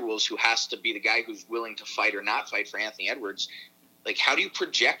Minnesota Timberwolves, who has to be the guy who's willing to fight or not fight for Anthony Edwards. Like, how do you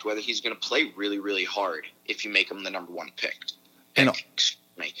project whether he's going to play really, really hard if you make him the number 1 pick?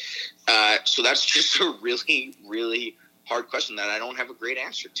 So that's just a really, really hard question that I don't have a great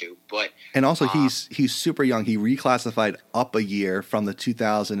answer to. But and also he's super young. He reclassified up a year from the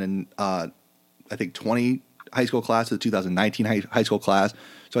 2020 high school class to the 2019 high school class.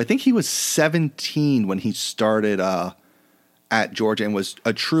 So I think he was 17 when he started at Georgia and was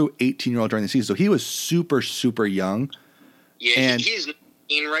a true 18-year-old during the season. So he was super, super young. Yeah, and he's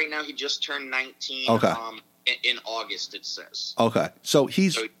 19 right now. He just turned 19 in August, it says. Okay. So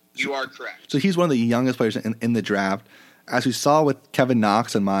you are correct. So he's one of the youngest players in the draft. As we saw with Kevin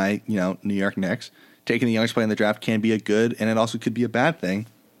Knox and my, New York Knicks, taking the youngest player in the draft can be a good, and it also could be a bad thing.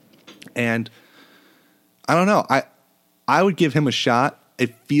 And I don't know. I would give him a shot.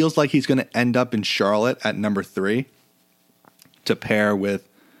 It feels like he's going to end up in Charlotte at number 3. To pair with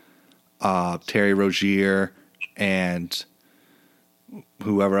Terry Rozier and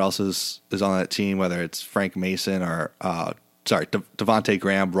whoever else is on that team, whether it's Frank Mason or Devontae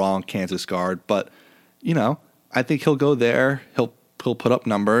Graham, wrong Kansas guard. But I think he'll go there. He'll put up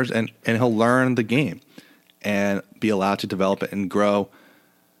numbers and he'll learn the game and be allowed to develop it and grow.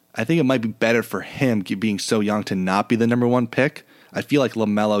 I think it might be better for him being so young to not be the number 1 pick. I feel like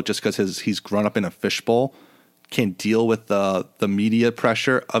LaMelo, just because he's grown up in a fishbowl, can deal with the media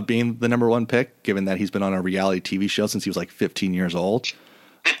pressure of being the number one pick, given that he's been on a reality TV show since he was like 15 years old.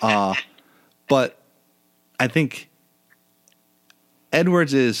 But I think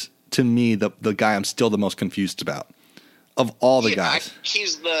Edwards is, to me, the guy I'm still the most confused about of all the guys.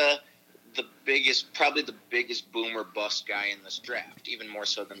 He's the biggest, probably the biggest boomer bust guy in this draft, even more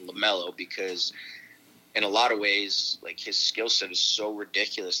so than LaMelo, because in a lot of ways, like, his skill set is so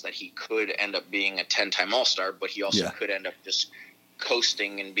ridiculous that he could end up being a 10-time All-Star, but he also could end up just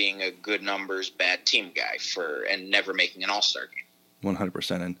coasting and being a good numbers, bad team guy and never making an All-Star game.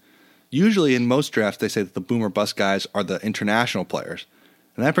 100%. And usually in most drafts, they say that the boomer bust guys are the international players.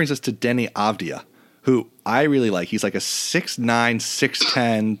 And that brings us to Deni Avdija, who I really like. He's like a 6'9",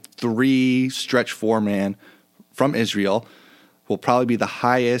 6'10", 3 stretch 4 man from Israel. Will probably be the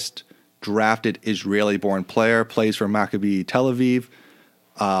highest drafted Israeli-born player. Plays for Maccabi Tel Aviv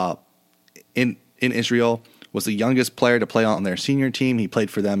in Israel. Was the youngest player to play on their senior team. He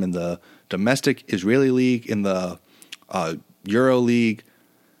played for them in the domestic Israeli league, in the Euro League.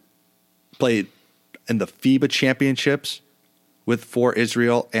 Played in the FIBA championships for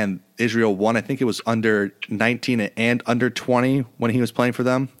Israel, and Israel won. I think it was under 19 and under 20 when he was playing for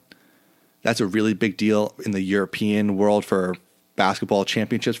them. That's a really big deal in the European world for basketball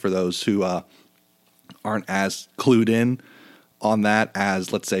championships, for those who aren't as clued in on that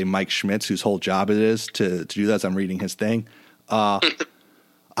as, let's say, Mike Schmitz, whose whole job it is to do that, as I'm reading his thing. I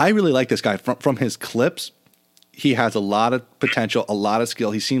really like this guy. From his clips, he has a lot of potential, a lot of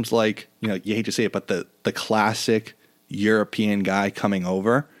skill. He seems like, you hate to say it, but the classic European guy coming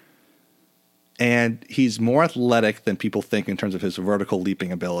over. And he's more athletic than people think in terms of his vertical leaping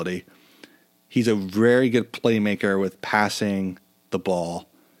ability. He's a very good playmaker with passing the ball.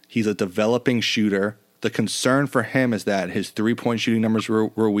 He's a developing shooter. The concern for him is that his three-point shooting numbers were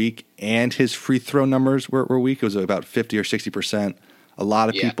weak, and his free throw numbers were weak. It was about 50 or 60%. A lot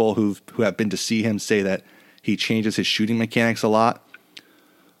of people who have been to see him say that he changes his shooting mechanics a lot.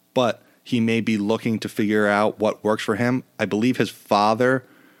 But he may be looking to figure out what works for him. I believe his father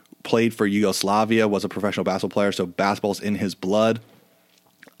played for Yugoslavia, was a professional basketball player, so basketball's in his blood.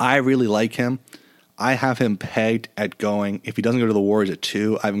 I really like him. I have him pegged at going, if he doesn't go to the Warriors at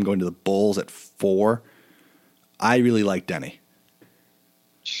 2, I have him going to the Bulls at 4. I really like Deni.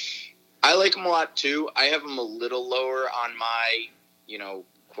 I like him a lot too. I have him a little lower on my,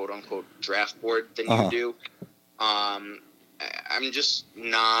 quote-unquote draft board than you do. I'm just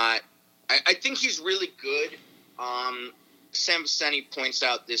not... I think he's really good. Sam Vecenie points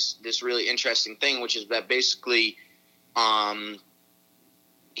out this really interesting thing, which is that basically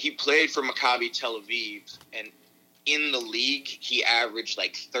he played for Maccabi Tel Aviv, and in the league he averaged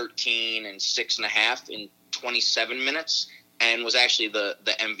like 13 and 6.5 in 27 minutes and was actually the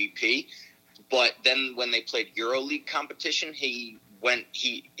MVP. But then when they played EuroLeague competition,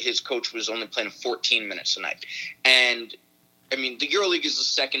 his coach was only playing 14 minutes a night. And I mean, the EuroLeague is the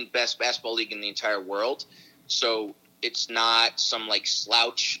second best basketball league in the entire world. So it's not some like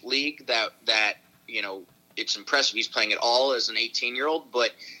slouch league that it's impressive. He's playing it all as an 18-year-old,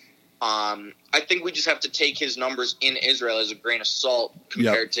 but I think we just have to take his numbers in Israel as a grain of salt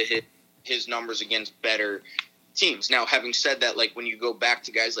compared to his numbers against better teams. Now, having said that, like when you go back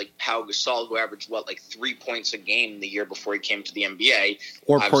to guys like Pau Gasol, who averaged 3 points a game the year before he came to the NBA,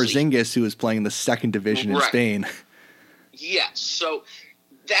 or Porzingis, who was playing in the second division in Spain. Yeah, so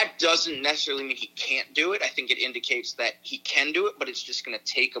that doesn't necessarily mean he can't do it. I think it indicates that he can do it, but it's just going to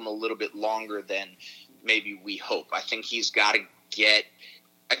take him a little bit longer than maybe we hope. I think he's got to get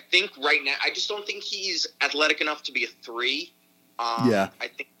 – I think right now – I just don't think he's athletic enough to be a 3. I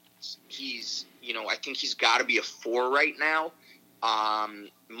think he's – I think he's got to be a 4 right now.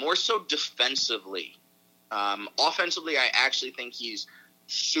 More so defensively. Offensively, I actually think he's –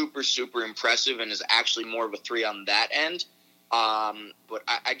 super, super impressive and is actually more of a 3 on that end. But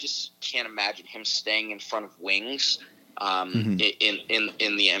I just can't imagine him staying in front of wings in the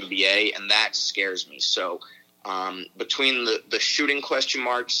NBA, and that scares me. So between the shooting question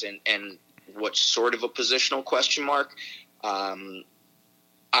marks and what's sort of a positional question mark,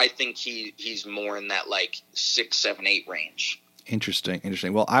 I think he's more in that 6, 7, 8 range. Interesting.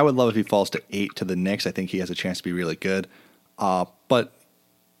 Well, I would love if he falls to 8 to the Knicks. I think he has a chance to be really good. But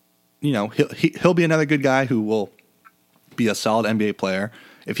he'll be another good guy who will be a solid NBA player.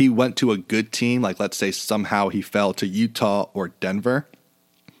 If he went to a good team, like let's say somehow he fell to Utah or Denver,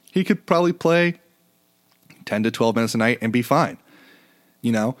 he could probably play 10 to 12 minutes a night and be fine.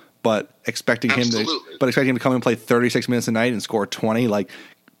 But expecting him to come and play 36 minutes a night and score 20,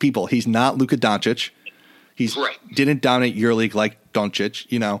 he's not Luka Doncic. He's didn't dominate EuroLeague like Doncic.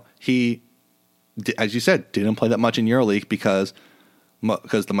 as you said, didn't play that much in EuroLeague because the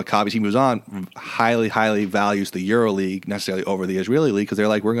Maccabi team he was on highly, highly values the EuroLeague necessarily over the Israeli League because they're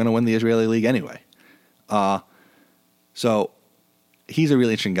like, we're going to win the Israeli League anyway. So he's a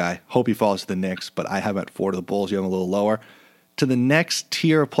really interesting guy. Hope he falls to the Knicks, but I have him at 4 to the Bulls. You have him a little lower. To the next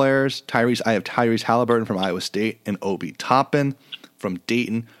tier of players, I have Tyrese Halliburton from Iowa State and Obi Toppin from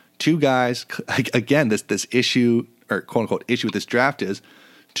Dayton. Two guys, again, this issue, or quote-unquote issue with this draft is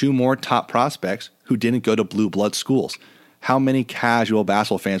two more top prospects who didn't go to blue blood schools. How many casual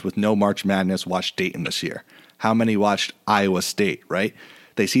basketball fans with no March Madness watched Dayton this year? How many watched Iowa State, right?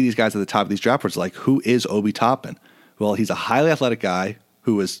 They see these guys at the top of these draft boards like, who is Obi Toppin? Well, he's a highly athletic guy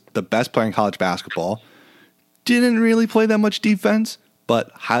who is the best player in college basketball. Didn't really play that much defense,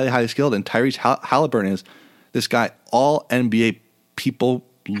 but highly, highly skilled. And Tyrese Halliburton is this guy all NBA people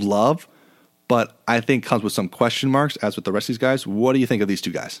love, but I think comes with some question marks, as with the rest of these guys. What do you think of these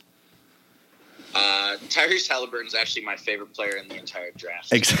two guys? Tyrese Halliburton is actually my favorite player in the entire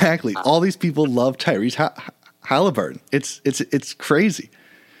draft. Exactly. All these people love Tyrese Halliburton. It's crazy.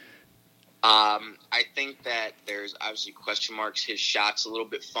 I think that there's obviously question marks. His shot's a little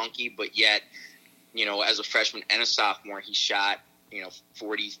bit funky, but yet, as a freshman and a sophomore, he shot,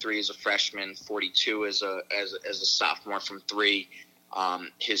 43 as a freshman, 42 as a sophomore from three.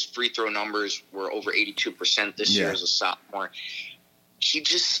 His free throw numbers were over 82% this year as a sophomore.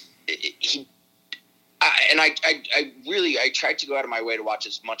 I tried to go out of my way to watch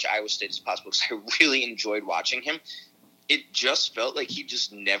as much Iowa State as possible because I really enjoyed watching him. It just felt like he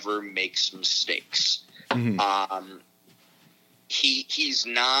just never makes mistakes. Mm-hmm. He's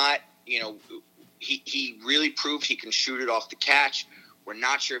not, he really proved he can shoot it off the catch. We're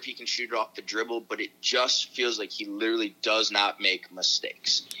not sure if he can shoot it off the dribble, but it just feels like he literally does not make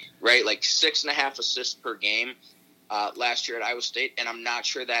mistakes, right? Like 6.5 assists per game last year at Iowa State, and I'm not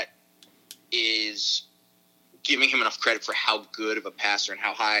sure that is giving him enough credit for how good of a passer and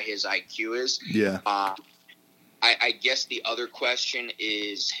how high his IQ is. Yeah. I guess the other question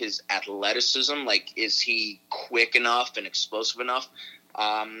is his athleticism. Like, is he quick enough and explosive enough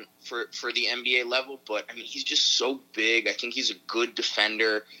for the NBA level? But, I mean, he's just so big. I think he's a good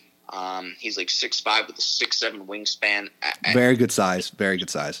defender. He's like 6'5" with a 6'7" wingspan. Very good size. Very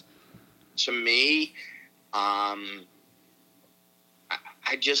good size. To me, I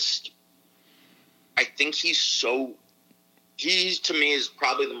think he to me is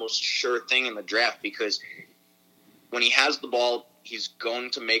probably the most sure thing in the draft because when he has the ball, he's going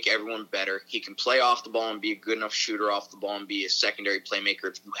to make everyone better. He can play off the ball and be a good enough shooter off the ball and be a secondary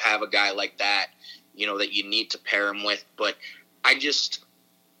playmaker if you have a guy like that, that you need to pair him with. But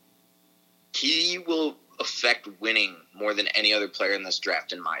he will affect winning more than any other player in this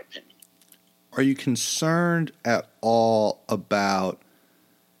draft, in my opinion. Are you concerned at all about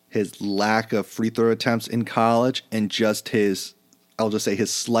his lack of free throw attempts in college and just his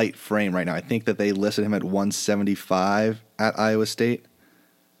slight frame right now? I think that they listed him at 175 at Iowa State.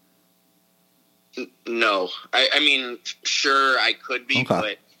 No. I mean, sure, I could be,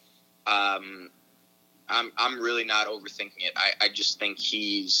 okay. But I'm really not overthinking it. I just think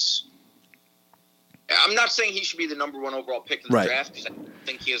I'm not saying he should be the number one overall pick in the draft because I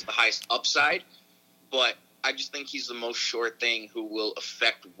think he has the highest upside, but I just think he's the most sure thing who will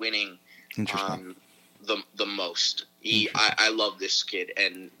affect winning the most. I love this kid,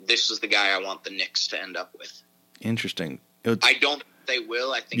 and this is the guy I want the Knicks to end up with. Interesting. I don't think they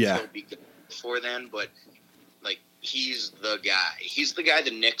will. I think he'll be good before then, but he's the guy. He's the guy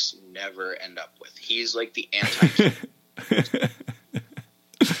the Knicks never end up with. He's like the anti.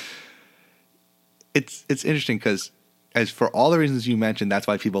 It's interesting because, as for all the reasons you mentioned, that's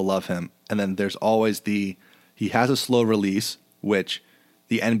why people love him. And then there's always he has a slow release, which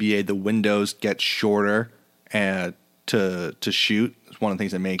the NBA, the windows get shorter and to shoot. It's one of the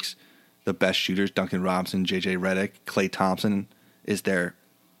things that makes the best shooters, Duncan Robinson, JJ Redick, Klay Thompson, is their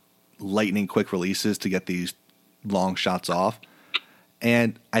lightning quick releases to get these long shots off.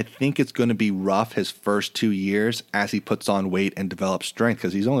 And I think it's going to be rough his first 2 years as he puts on weight and develops strength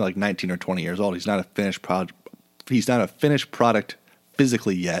because he's only like 19 or 20 years old. He's not a finished product. He's not a finished product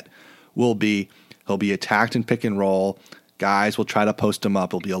physically yet. He'll be attacked in pick and roll. Guys will try to post him up.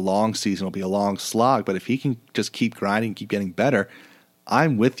 It'll be a long season. It'll be a long slog. But if he can just keep grinding, keep getting better,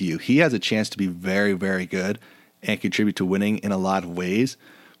 I'm with you. He has a chance to be very, very good and contribute to winning in a lot of ways.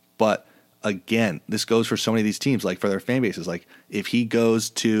 But again, this goes for so many of these teams, like for their fan bases. Like if he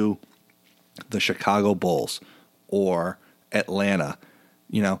goes to the Chicago Bulls or Atlanta,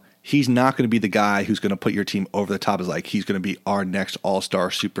 he's not going to be the guy who's going to put your team over the top as like he's going to be our next all-star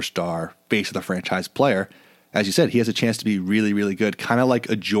superstar, face of the franchise player. as you said, he has a chance to be really, really good, kind of like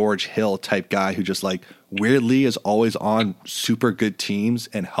a George Hill type guy who just like weirdly is always on super good teams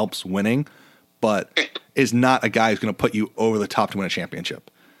and helps winning, but is not a guy who's going to put you over the top to win a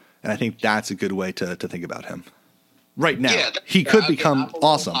championship. And I think that's a good way to think about him. Right now, he could become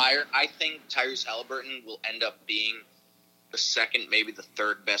awesome. Higher. I think Tyrese Halliburton will end up being the second, maybe the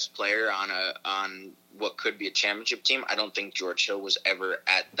third best player on what could be a championship team. I don't think George Hill was ever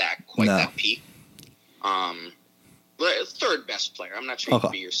at that peak. Third best player. I'm not sure he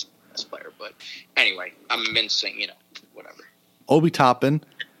could be your best player, but anyway, I'm mincing, whatever. Obi Toppin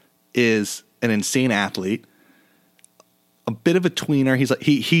is an insane athlete, a bit of a tweener. He's like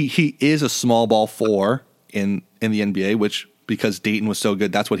he is a small ball 4 in the NBA, which because Dayton was so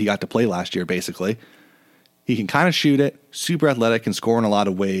good, that's what he got to play last year. Basically, he can kind of shoot it, super athletic, and score in a lot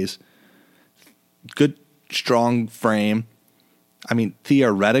of ways. Good, strong frame. I mean,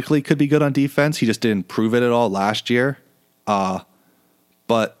 theoretically could be good on defense. He just didn't prove it at all last year.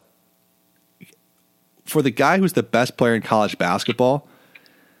 But for the guy who's the best player in college basketball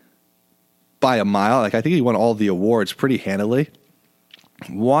by a mile, like I think he won all the awards pretty handily.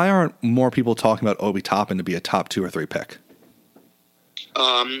 Why aren't more people talking about Obi Toppin to be a top 2 or 3 pick?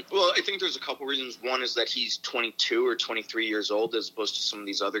 Well, I think there's a couple reasons. One is that he's 22 or 23 years old as opposed to some of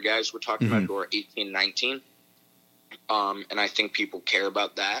these other guys we're talking about who are 18, 19. And I think people care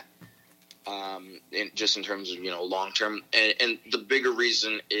about that, just in terms of, long term. And the bigger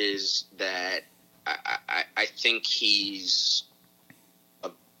reason is that I think he's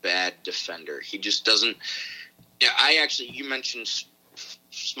a bad defender. He just doesn't. Yeah, you mentioned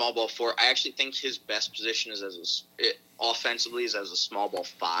small ball 4. I actually think his best position is offensively is as a small ball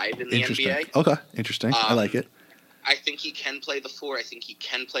 5 in the NBA. Okay, interesting. I like it. I think he can play the 4. I think he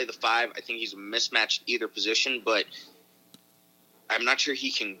can play the 5. I think he's a mismatch either position, but I'm not sure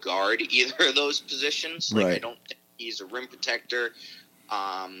he can guard either of those positions. Like, I don't think he's a rim protector,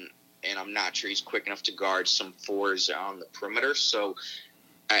 and I'm not sure he's quick enough to guard some 4s on the perimeter. So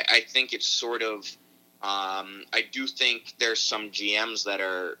I think it's sort of I do think there's some GMs that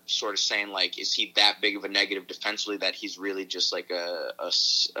are sort of saying, like, is he that big of a negative defensively that he's really just like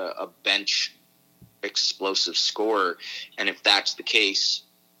a bench explosive scorer? And if that's the case,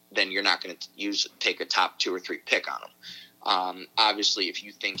 then you're not going to take a top 2 or 3 pick on him. Obviously, if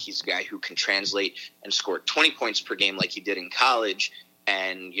you think he's a guy who can translate and score 20 points per game like he did in college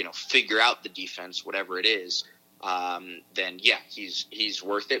and, figure out the defense, whatever it is, then he's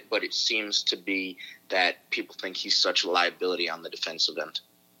worth it. But it seems to be that people think he's such a liability on the defensive end.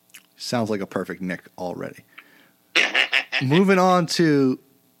 Sounds like a perfect Nick already. Moving on to,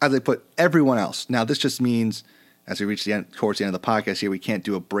 as I put, everyone else. Now, this just means as we reach towards the end of the podcast here, we can't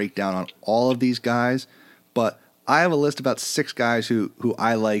do a breakdown on all of these guys, but I have a list of about 6 guys who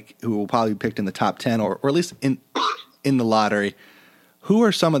I like, who will probably be picked in the top 10 or at least in the lottery. Who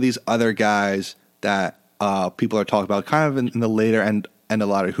are some of these other guys that people are talking about kind of in the later end of the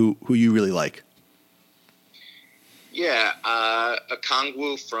lottery who you really like? Yeah,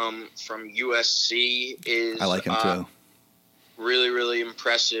 Okongwu from USC is, I like him too. Really, really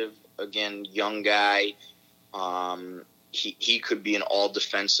impressive. Again, young guy. He could be an all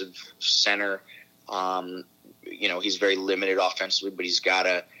defensive center. He's very limited offensively, but he's got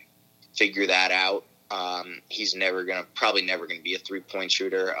to figure that out. He's probably never gonna be a 3-point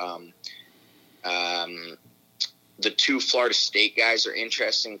shooter. The 2 Florida State guys are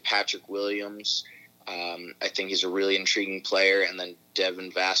interesting. Patrick Williams, I think he's a really intriguing player, and then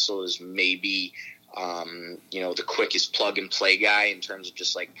Devin Vassell is maybe the quickest plug and play guy in terms of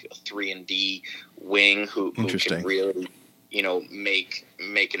just like a 3-and-D wing who can really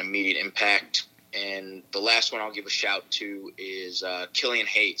make an immediate impact. And the last one I'll give a shout to is Killian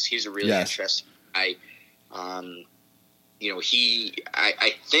Hayes. He's a really interesting guy. I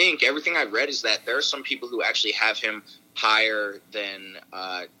think everything I've read is that there are some people who actually have him higher than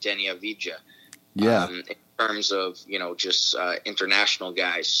Denny Avdija. Yeah. In terms of, just international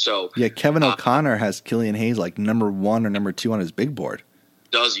guys. So yeah, Kevin O'Connor has Killian Hayes like number 1 or number 2 on his big board.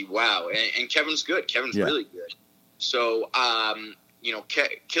 Does he? Wow. And Kevin's good. Kevin's really good. So,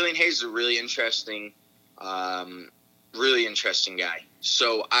 Killian Hayes is a really interesting guy.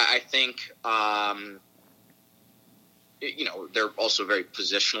 So I think, they're also very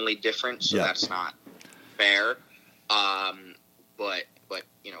positionally different, so that's not fair. But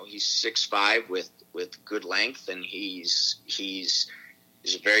he's 6'5" with good length, and he's a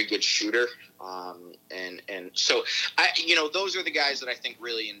very good shooter. And so those are the guys that I think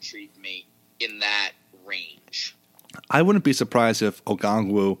really intrigued me in that range. I wouldn't be surprised if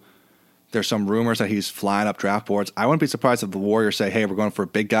Okongwu There's some rumors that he's flying up draft boards. I wouldn't be surprised if the Warriors say, hey, we're going for a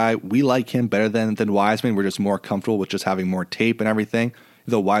big guy. We like him better than Wiseman. We're just more comfortable with just having more tape and everything.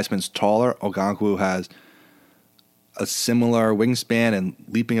 Though Wiseman's taller, Okongwu has a similar wingspan and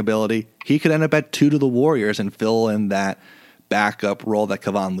leaping ability. He could end up at 2 to the Warriors and fill in that backup role that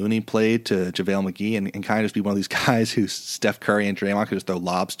Kevon Looney played to JaVale McGee and kind of just be one of these guys who Steph Curry and Draymond could just throw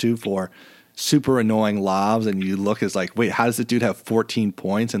lobs to for super annoying lobs, and you look as like, wait, how does this dude have 14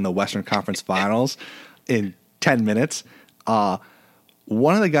 points in the Western Conference Finals in 10 minutes?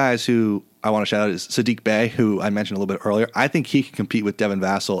 One of the guys who I want to shout out is Saddiq Bey, who I mentioned a little bit earlier. I think he can compete with Devin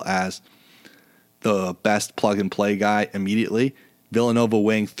Vassell as the best plug-and-play guy immediately. Villanova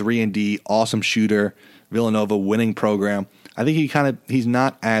wing, 3-and-D, awesome shooter, Villanova winning program. I think he's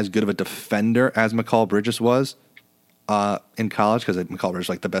not as good of a defender as Mikal Bridges was in college, because Mikal Bridges is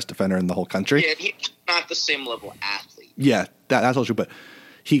like the best defender in the whole country. Yeah, he's not the same level athlete. Yeah, that's all true. But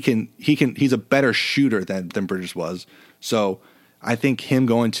he's a better shooter than Bridges was. So I think him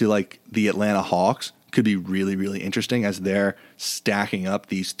going to like the Atlanta Hawks could be really, really interesting as they're stacking up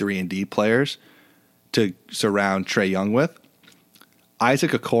these 3-and-D players to surround Trae Young with.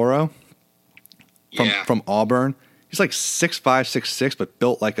 Isaac Okoro from Auburn. He's like 6'5", 6'6", but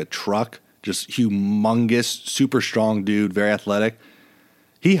built like a truck. Just humongous, super strong dude, very athletic.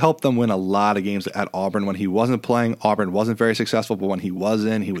 He helped them win a lot of games at Auburn when he wasn't playing. Auburn wasn't very successful, but when he was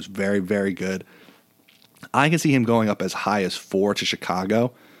in, he was very, very good. I can see him going up as high as 4 to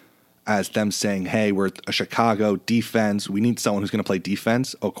Chicago, as them saying, hey, we're a Chicago defense. We need someone who's going to play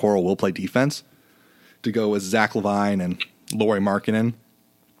defense. Okoro will play defense, to go with Zach LaVine and Lauri Markkanen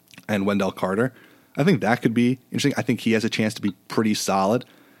and Wendell Carter. I think that could be interesting. I think he has a chance to be pretty solid.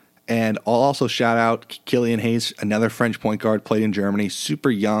 And I'll also shout out Killian Hayes, another French point guard, played in Germany, super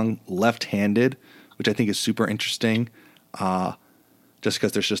young, left-handed, which I think is super interesting, just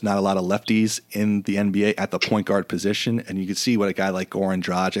because there's just not a lot of lefties in the NBA at the point guard position. And you can see what a guy like Goran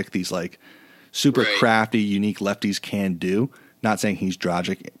Dragic, these like super crafty, unique lefties can do. Not saying he's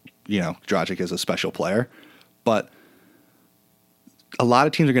Dragic, Dragic is a special player, but a lot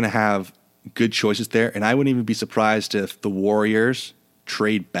of teams are going to have good choices there. And I wouldn't even be surprised if the Warriors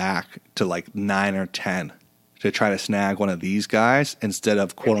trade back to like 9 or 10 to try to snag one of these guys instead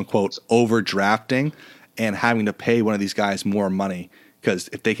of quote unquote overdrafting and having to pay one of these guys more money. Because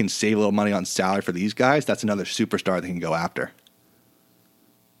if they can save a little money on salary for these guys, that's another superstar they can go after.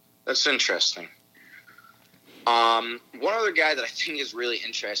 That's interesting. One other guy that I think is really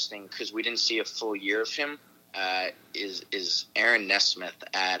interesting because we didn't see a full year of him is Aaron Nesmith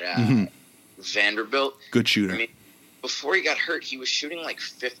at Vanderbilt. Good shooter. I mean, before he got hurt, he was shooting like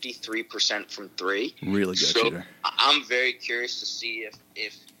 53% from 3. Really good shooter. I'm very curious to see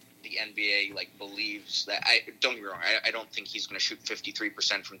if the NBA like believes that. Don't get me wrong. I don't think he's going to shoot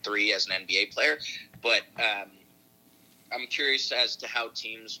 53% from 3 as an NBA player, but I'm curious as to how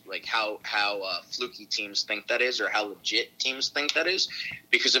teams like how fluky teams think that is, or how legit teams think that is,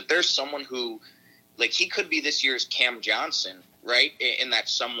 because if there's someone who like he could be this year's Cam Johnson, right? In that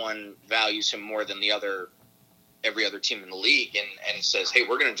someone values him more than every other team in the league and says, hey,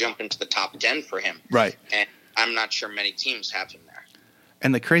 we're going to jump into the top 10 for him. Right. And I'm not sure many teams have him there.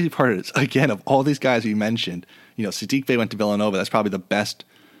 And the crazy part is, again, of all these guys you mentioned, Saddiq Bey went to Villanova. That's probably the best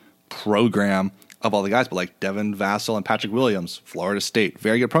program of all the guys. But like Devin Vassell and Patrick Williams, Florida State,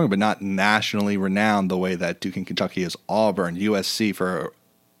 very good program, but not nationally renowned the way that Duke and Kentucky is. Auburn, USC for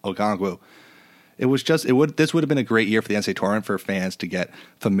Okongwu. This would have been a great year for the NCAA tournament for fans to get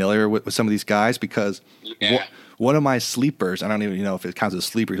familiar with some of these guys, because one of my sleepers, I don't even know if it counts as a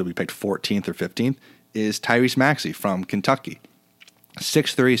sleeper, he'll be picked 14th or 15th, is Tyrese Maxey from Kentucky.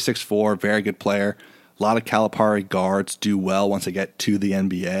 6'3", 6'4", very good player. A lot of Calipari guards do well once they get to the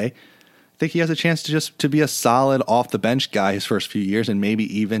NBA. I think he has a chance to be a solid off-the-bench guy his first few years, and maybe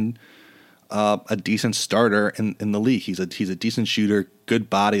even a decent starter in the league. He's a decent shooter,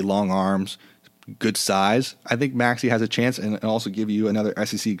 good body, long arms, good size. I think Maxey has a chance, and also give you another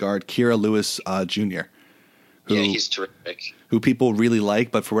SEC guard, Kira Lewis Jr., he's terrific. Who people really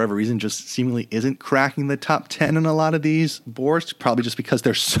like, but for whatever reason just seemingly isn't cracking the top 10 in a lot of these boards, probably just because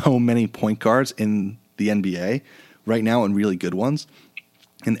there's so many point guards in the NBA right now, and really good ones.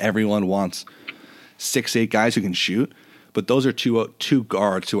 And everyone wants 6'8" guys who can shoot. But those are two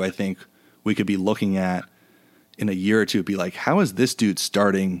guards who I think we could be looking at in a year or two, be like, how is this dude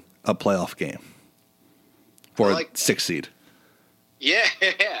starting a playoff game for a 6 seed? Yeah,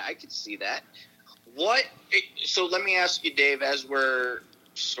 I could see that. So let me ask you, Dave, as we're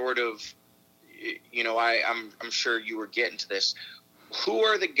sort of, I'm sure you were getting to this. Who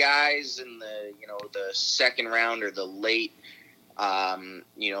are the guys in the second round or the late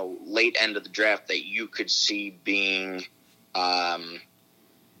late end of the draft that you could see being guys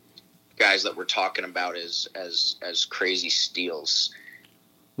that we're talking about as crazy steals.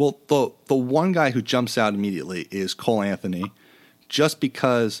 Well, the one guy who jumps out immediately is Cole Anthony, just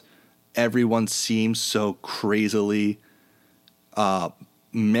because everyone seems so crazily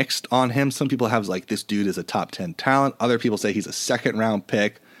mixed on him. Some people have like, this dude is a top 10 talent. Other people say he's a second round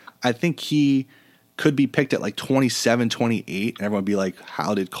pick. I think he could be picked at like 27, 28, and everyone would be like,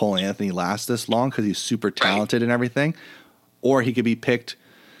 how did Cole Anthony last this long? Because he's super talented and everything. Or he could be picked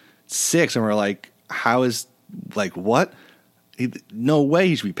 6, and we're like, how is, like, what? No way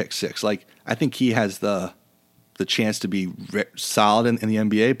he should be picked 6. Like, I think he has the chance to be solid in the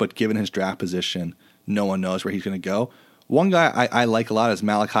NBA, but given his draft position, no one knows where he's going to go. One guy I like a lot is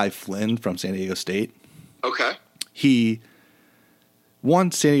Malachi Flynn from San Diego State. Okay. San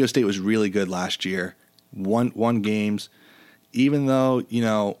Diego State was really good last year. Won games. Even though,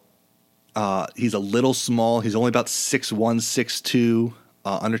 he's a little small. He's only about 6'1", 6'2",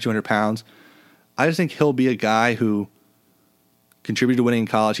 under 200 pounds. I just think he'll be a guy who contributed to winning in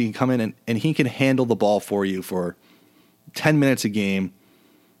college. He can come in and he can handle the ball for you for 10 minutes a game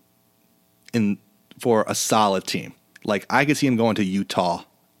for a solid team. Like, I could see him going to Utah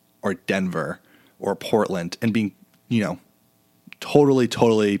or Denver or Portland and being, totally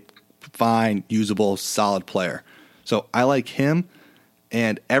fine, usable, solid player. So I like him,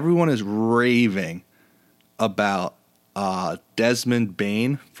 and everyone is raving about Desmond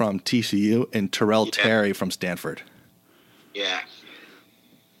Bain from TCU and Terrell Terry from Stanford. Yeah.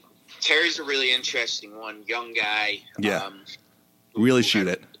 Terry's a really interesting one. Young guy. Yeah. Really shoot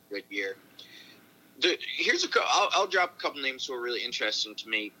it. Good year. I'll drop a couple names who are really interesting to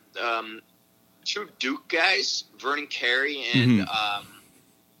me. 2 Duke guys, Vernon Carey and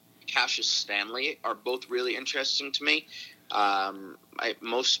Cassius Stanley, are both really interesting to me.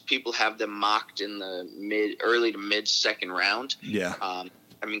 Most people have them mocked in the early to mid second round. Yeah.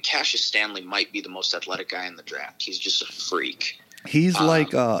 Cassius Stanley might be the most athletic guy in the draft. He's just a freak. He's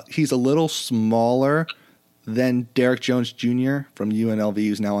he's a little smaller than Derek Jones Jr. from UNLV,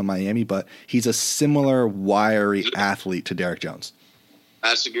 who's now in Miami, but he's a similar wiry athlete to Derek Jones.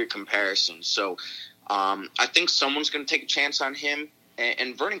 That's a good comparison. So I think someone's going to take a chance on him.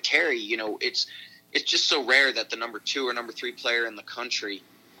 And Vernon Carey, it's just so rare that the number 2 or number 3 player in the country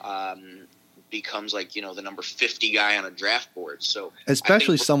becomes like, the number 50 guy on a draft board. So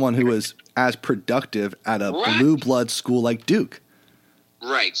especially someone who is as productive at a blue blood school like Duke.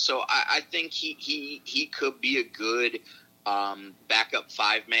 Right. So I think he could be a good backup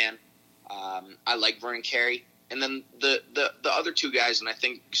 5-man. I like Vernon Carey. And then the other 2 guys, and I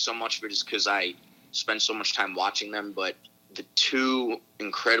think so much of it is because I spend so much time watching them, but the 2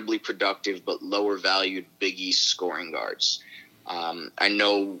 incredibly productive but lower valued Big East scoring guards. I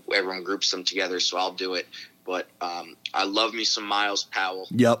know everyone groups them together, so I'll do it. But I love me some Miles Powell.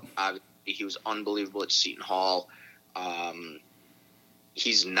 Yep. He was unbelievable at Seton Hall.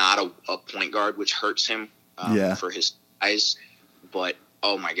 He's not a point guard, which hurts him for his size. But,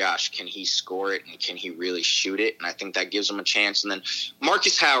 oh, my gosh, can he score it and can he really shoot it? And I think that gives him a chance. And then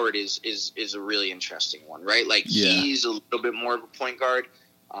Marcus Howard is a really interesting one, right? Like, he's a little bit more of a point guard,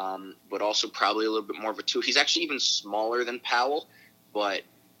 but also probably a little bit more of a 2. He's actually even smaller than Powell, but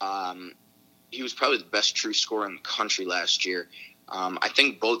he was probably the best true scorer in the country last year. I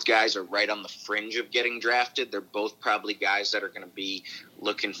think both guys are right on the fringe of getting drafted. They're both probably guys that are going to be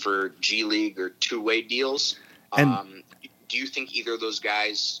looking for G League or 2-way deals. And do you think either of those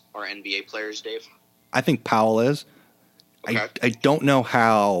guys are NBA players, Dave? I think Powell is. Okay. I don't know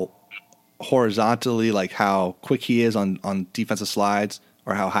how horizontally, like how quick he is on defensive slides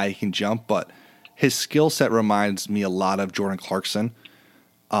or how high he can jump, but his skill set reminds me a lot of Jordan Clarkson.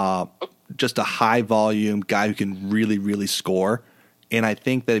 Just a high volume guy who can really, really score. And I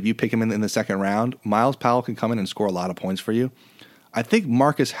think that if you pick him in the second round, Miles Powell can come in and score a lot of points for you. I think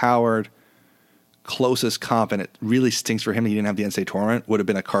Marcus Howard, closest comp, and it really stinks for him that he didn't have the NCAA tournament, would have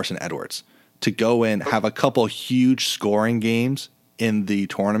been a Carson Edwards. To go in, have a couple huge scoring games in the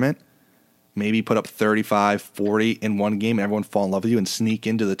tournament, maybe put up 35, 40 in one game, and everyone fall in love with you and sneak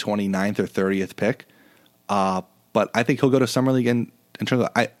into the 29th or 30th pick. But I think he'll go to Summer League in terms of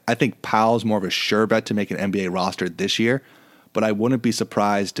I think Powell's more of a sure bet to make an NBA roster this year. But I wouldn't be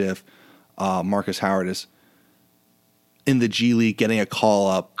surprised if Marcus Howard is in the G League getting a call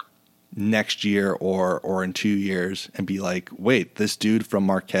up next year or in 2 years and be like, wait, this dude from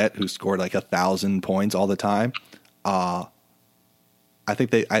Marquette who scored like 1,000 points all the time. I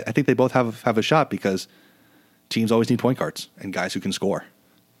think they both have a shot because teams always need point guards and guys who can score.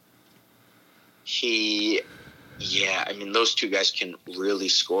 He Yeah, I mean, those two guys can really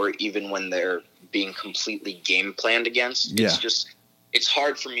score even when they're being completely game planned against. Yeah. It's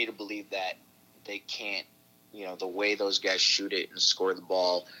hard for me to believe that they can't, the way those guys shoot it and score the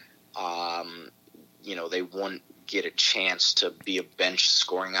ball, they won't get a chance to be a bench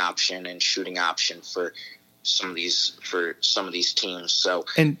scoring option and shooting option for some of these teams. So,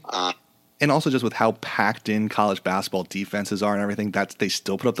 and also just with how packed in college basketball defenses are and everything, they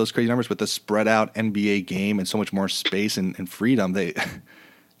still put up those crazy numbers with the spread out NBA game and so much more space and freedom.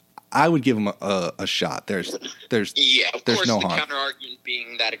 I would give them a shot. There's of there's course, no the harm. counter argument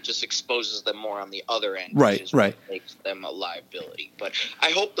being that it just exposes them more on the other end, Right. Which is what makes them a liability. But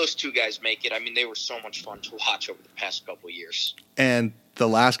I hope those two guys make it. I mean, they were so much fun to watch over the past couple of years. And the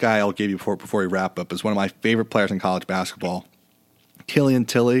last guy I'll give you before we wrap up is one of my favorite players in college basketball, Killian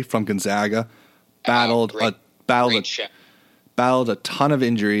Tilly from Gonzaga. Battled a ton of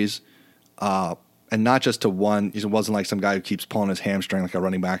injuries, and not just to one. It wasn't like some guy who keeps pulling his hamstring like a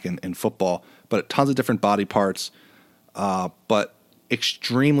running back in football, but tons of different body parts. But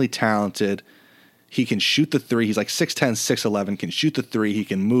extremely talented. He can shoot the three. He's like 6'10", 6'11", can shoot the three. He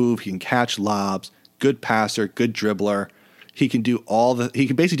can move. He can catch lobs. Good passer. Good dribbler. He can do he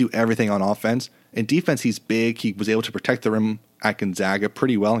can basically do everything on offense. In defense, he's big. He was able to protect the rim at Gonzaga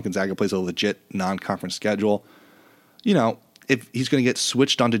pretty well, and Gonzaga plays a legit non-conference schedule. If he's going to get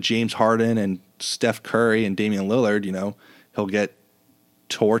switched onto James Harden and Steph Curry and Damian Lillard, he'll get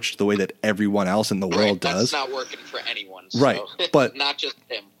torched the way that everyone else in the world does. That's not working for anyone. Right, but not just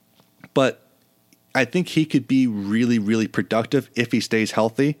him. But I think he could be really, really productive if he stays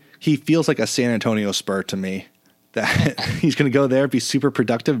healthy. He feels like a San Antonio Spur to me. That he's going to go there, be super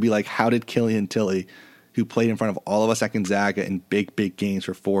productive, and be like, how did Killian Tilly, who played in front of all of us at Gonzaga in big, big games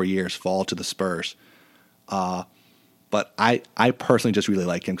for 4 years, fall to the Spurs? But I personally just really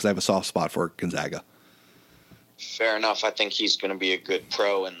like him because I have a soft spot for Gonzaga. Fair enough. I think he's going to be a good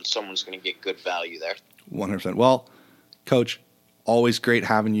pro, and someone's going to get good value there. 100%. Well, Coach, always great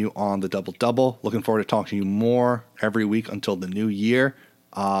having you on the Double-Double. Looking forward to talking to you more every week until the new year.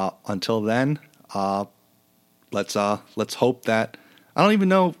 Until then, let's hope that – I don't even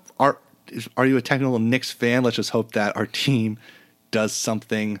know – are you a technical Knicks fan? Let's just hope that our team does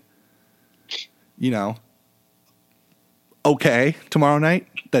something, okay tomorrow night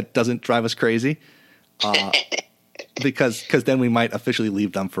that doesn't drive us crazy, because then we might officially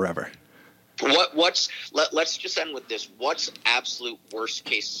leave them forever. Let's just end with this. What's absolute worst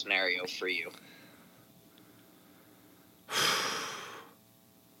case scenario for you?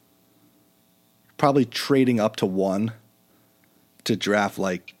 Probably trading up to 1 to draft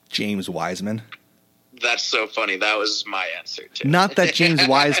like James Wiseman. That's so funny. That was my answer too. Not that James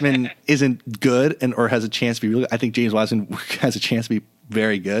Wiseman isn't good or has a chance to be really good. I think James Wiseman has a chance to be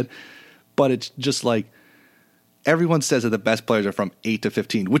very good, but it's just like everyone says that the best players are from 8 to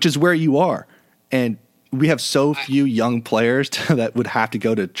 15, which is where you are. And we have so few young players that would have to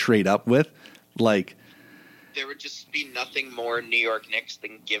go to trade up with. Like, there would just be nothing more New York Knicks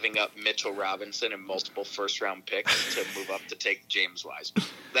than giving up Mitchell Robinson and multiple first-round picks to move up to take James Wiseman.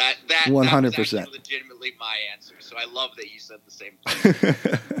 That 100%. Was actually legitimately my answer. So I love that you said the same thing.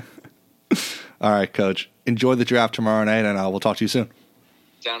 All right, Coach. Enjoy the draft tomorrow night, and we'll talk to you soon.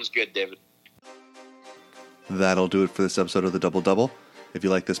 Sounds good, David. That'll do it for this episode of the Double-Double. If you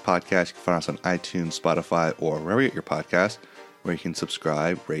like this podcast, you can find us on iTunes, Spotify, or wherever you get your podcast, where you can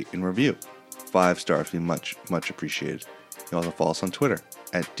subscribe, rate, and review. 5 stars would be much, much appreciated. You can also follow us on Twitter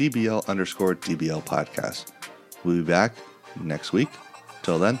at DBL_DBL Podcast. We'll be back next week.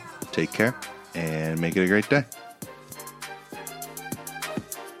 Till then, take care and make it a great day.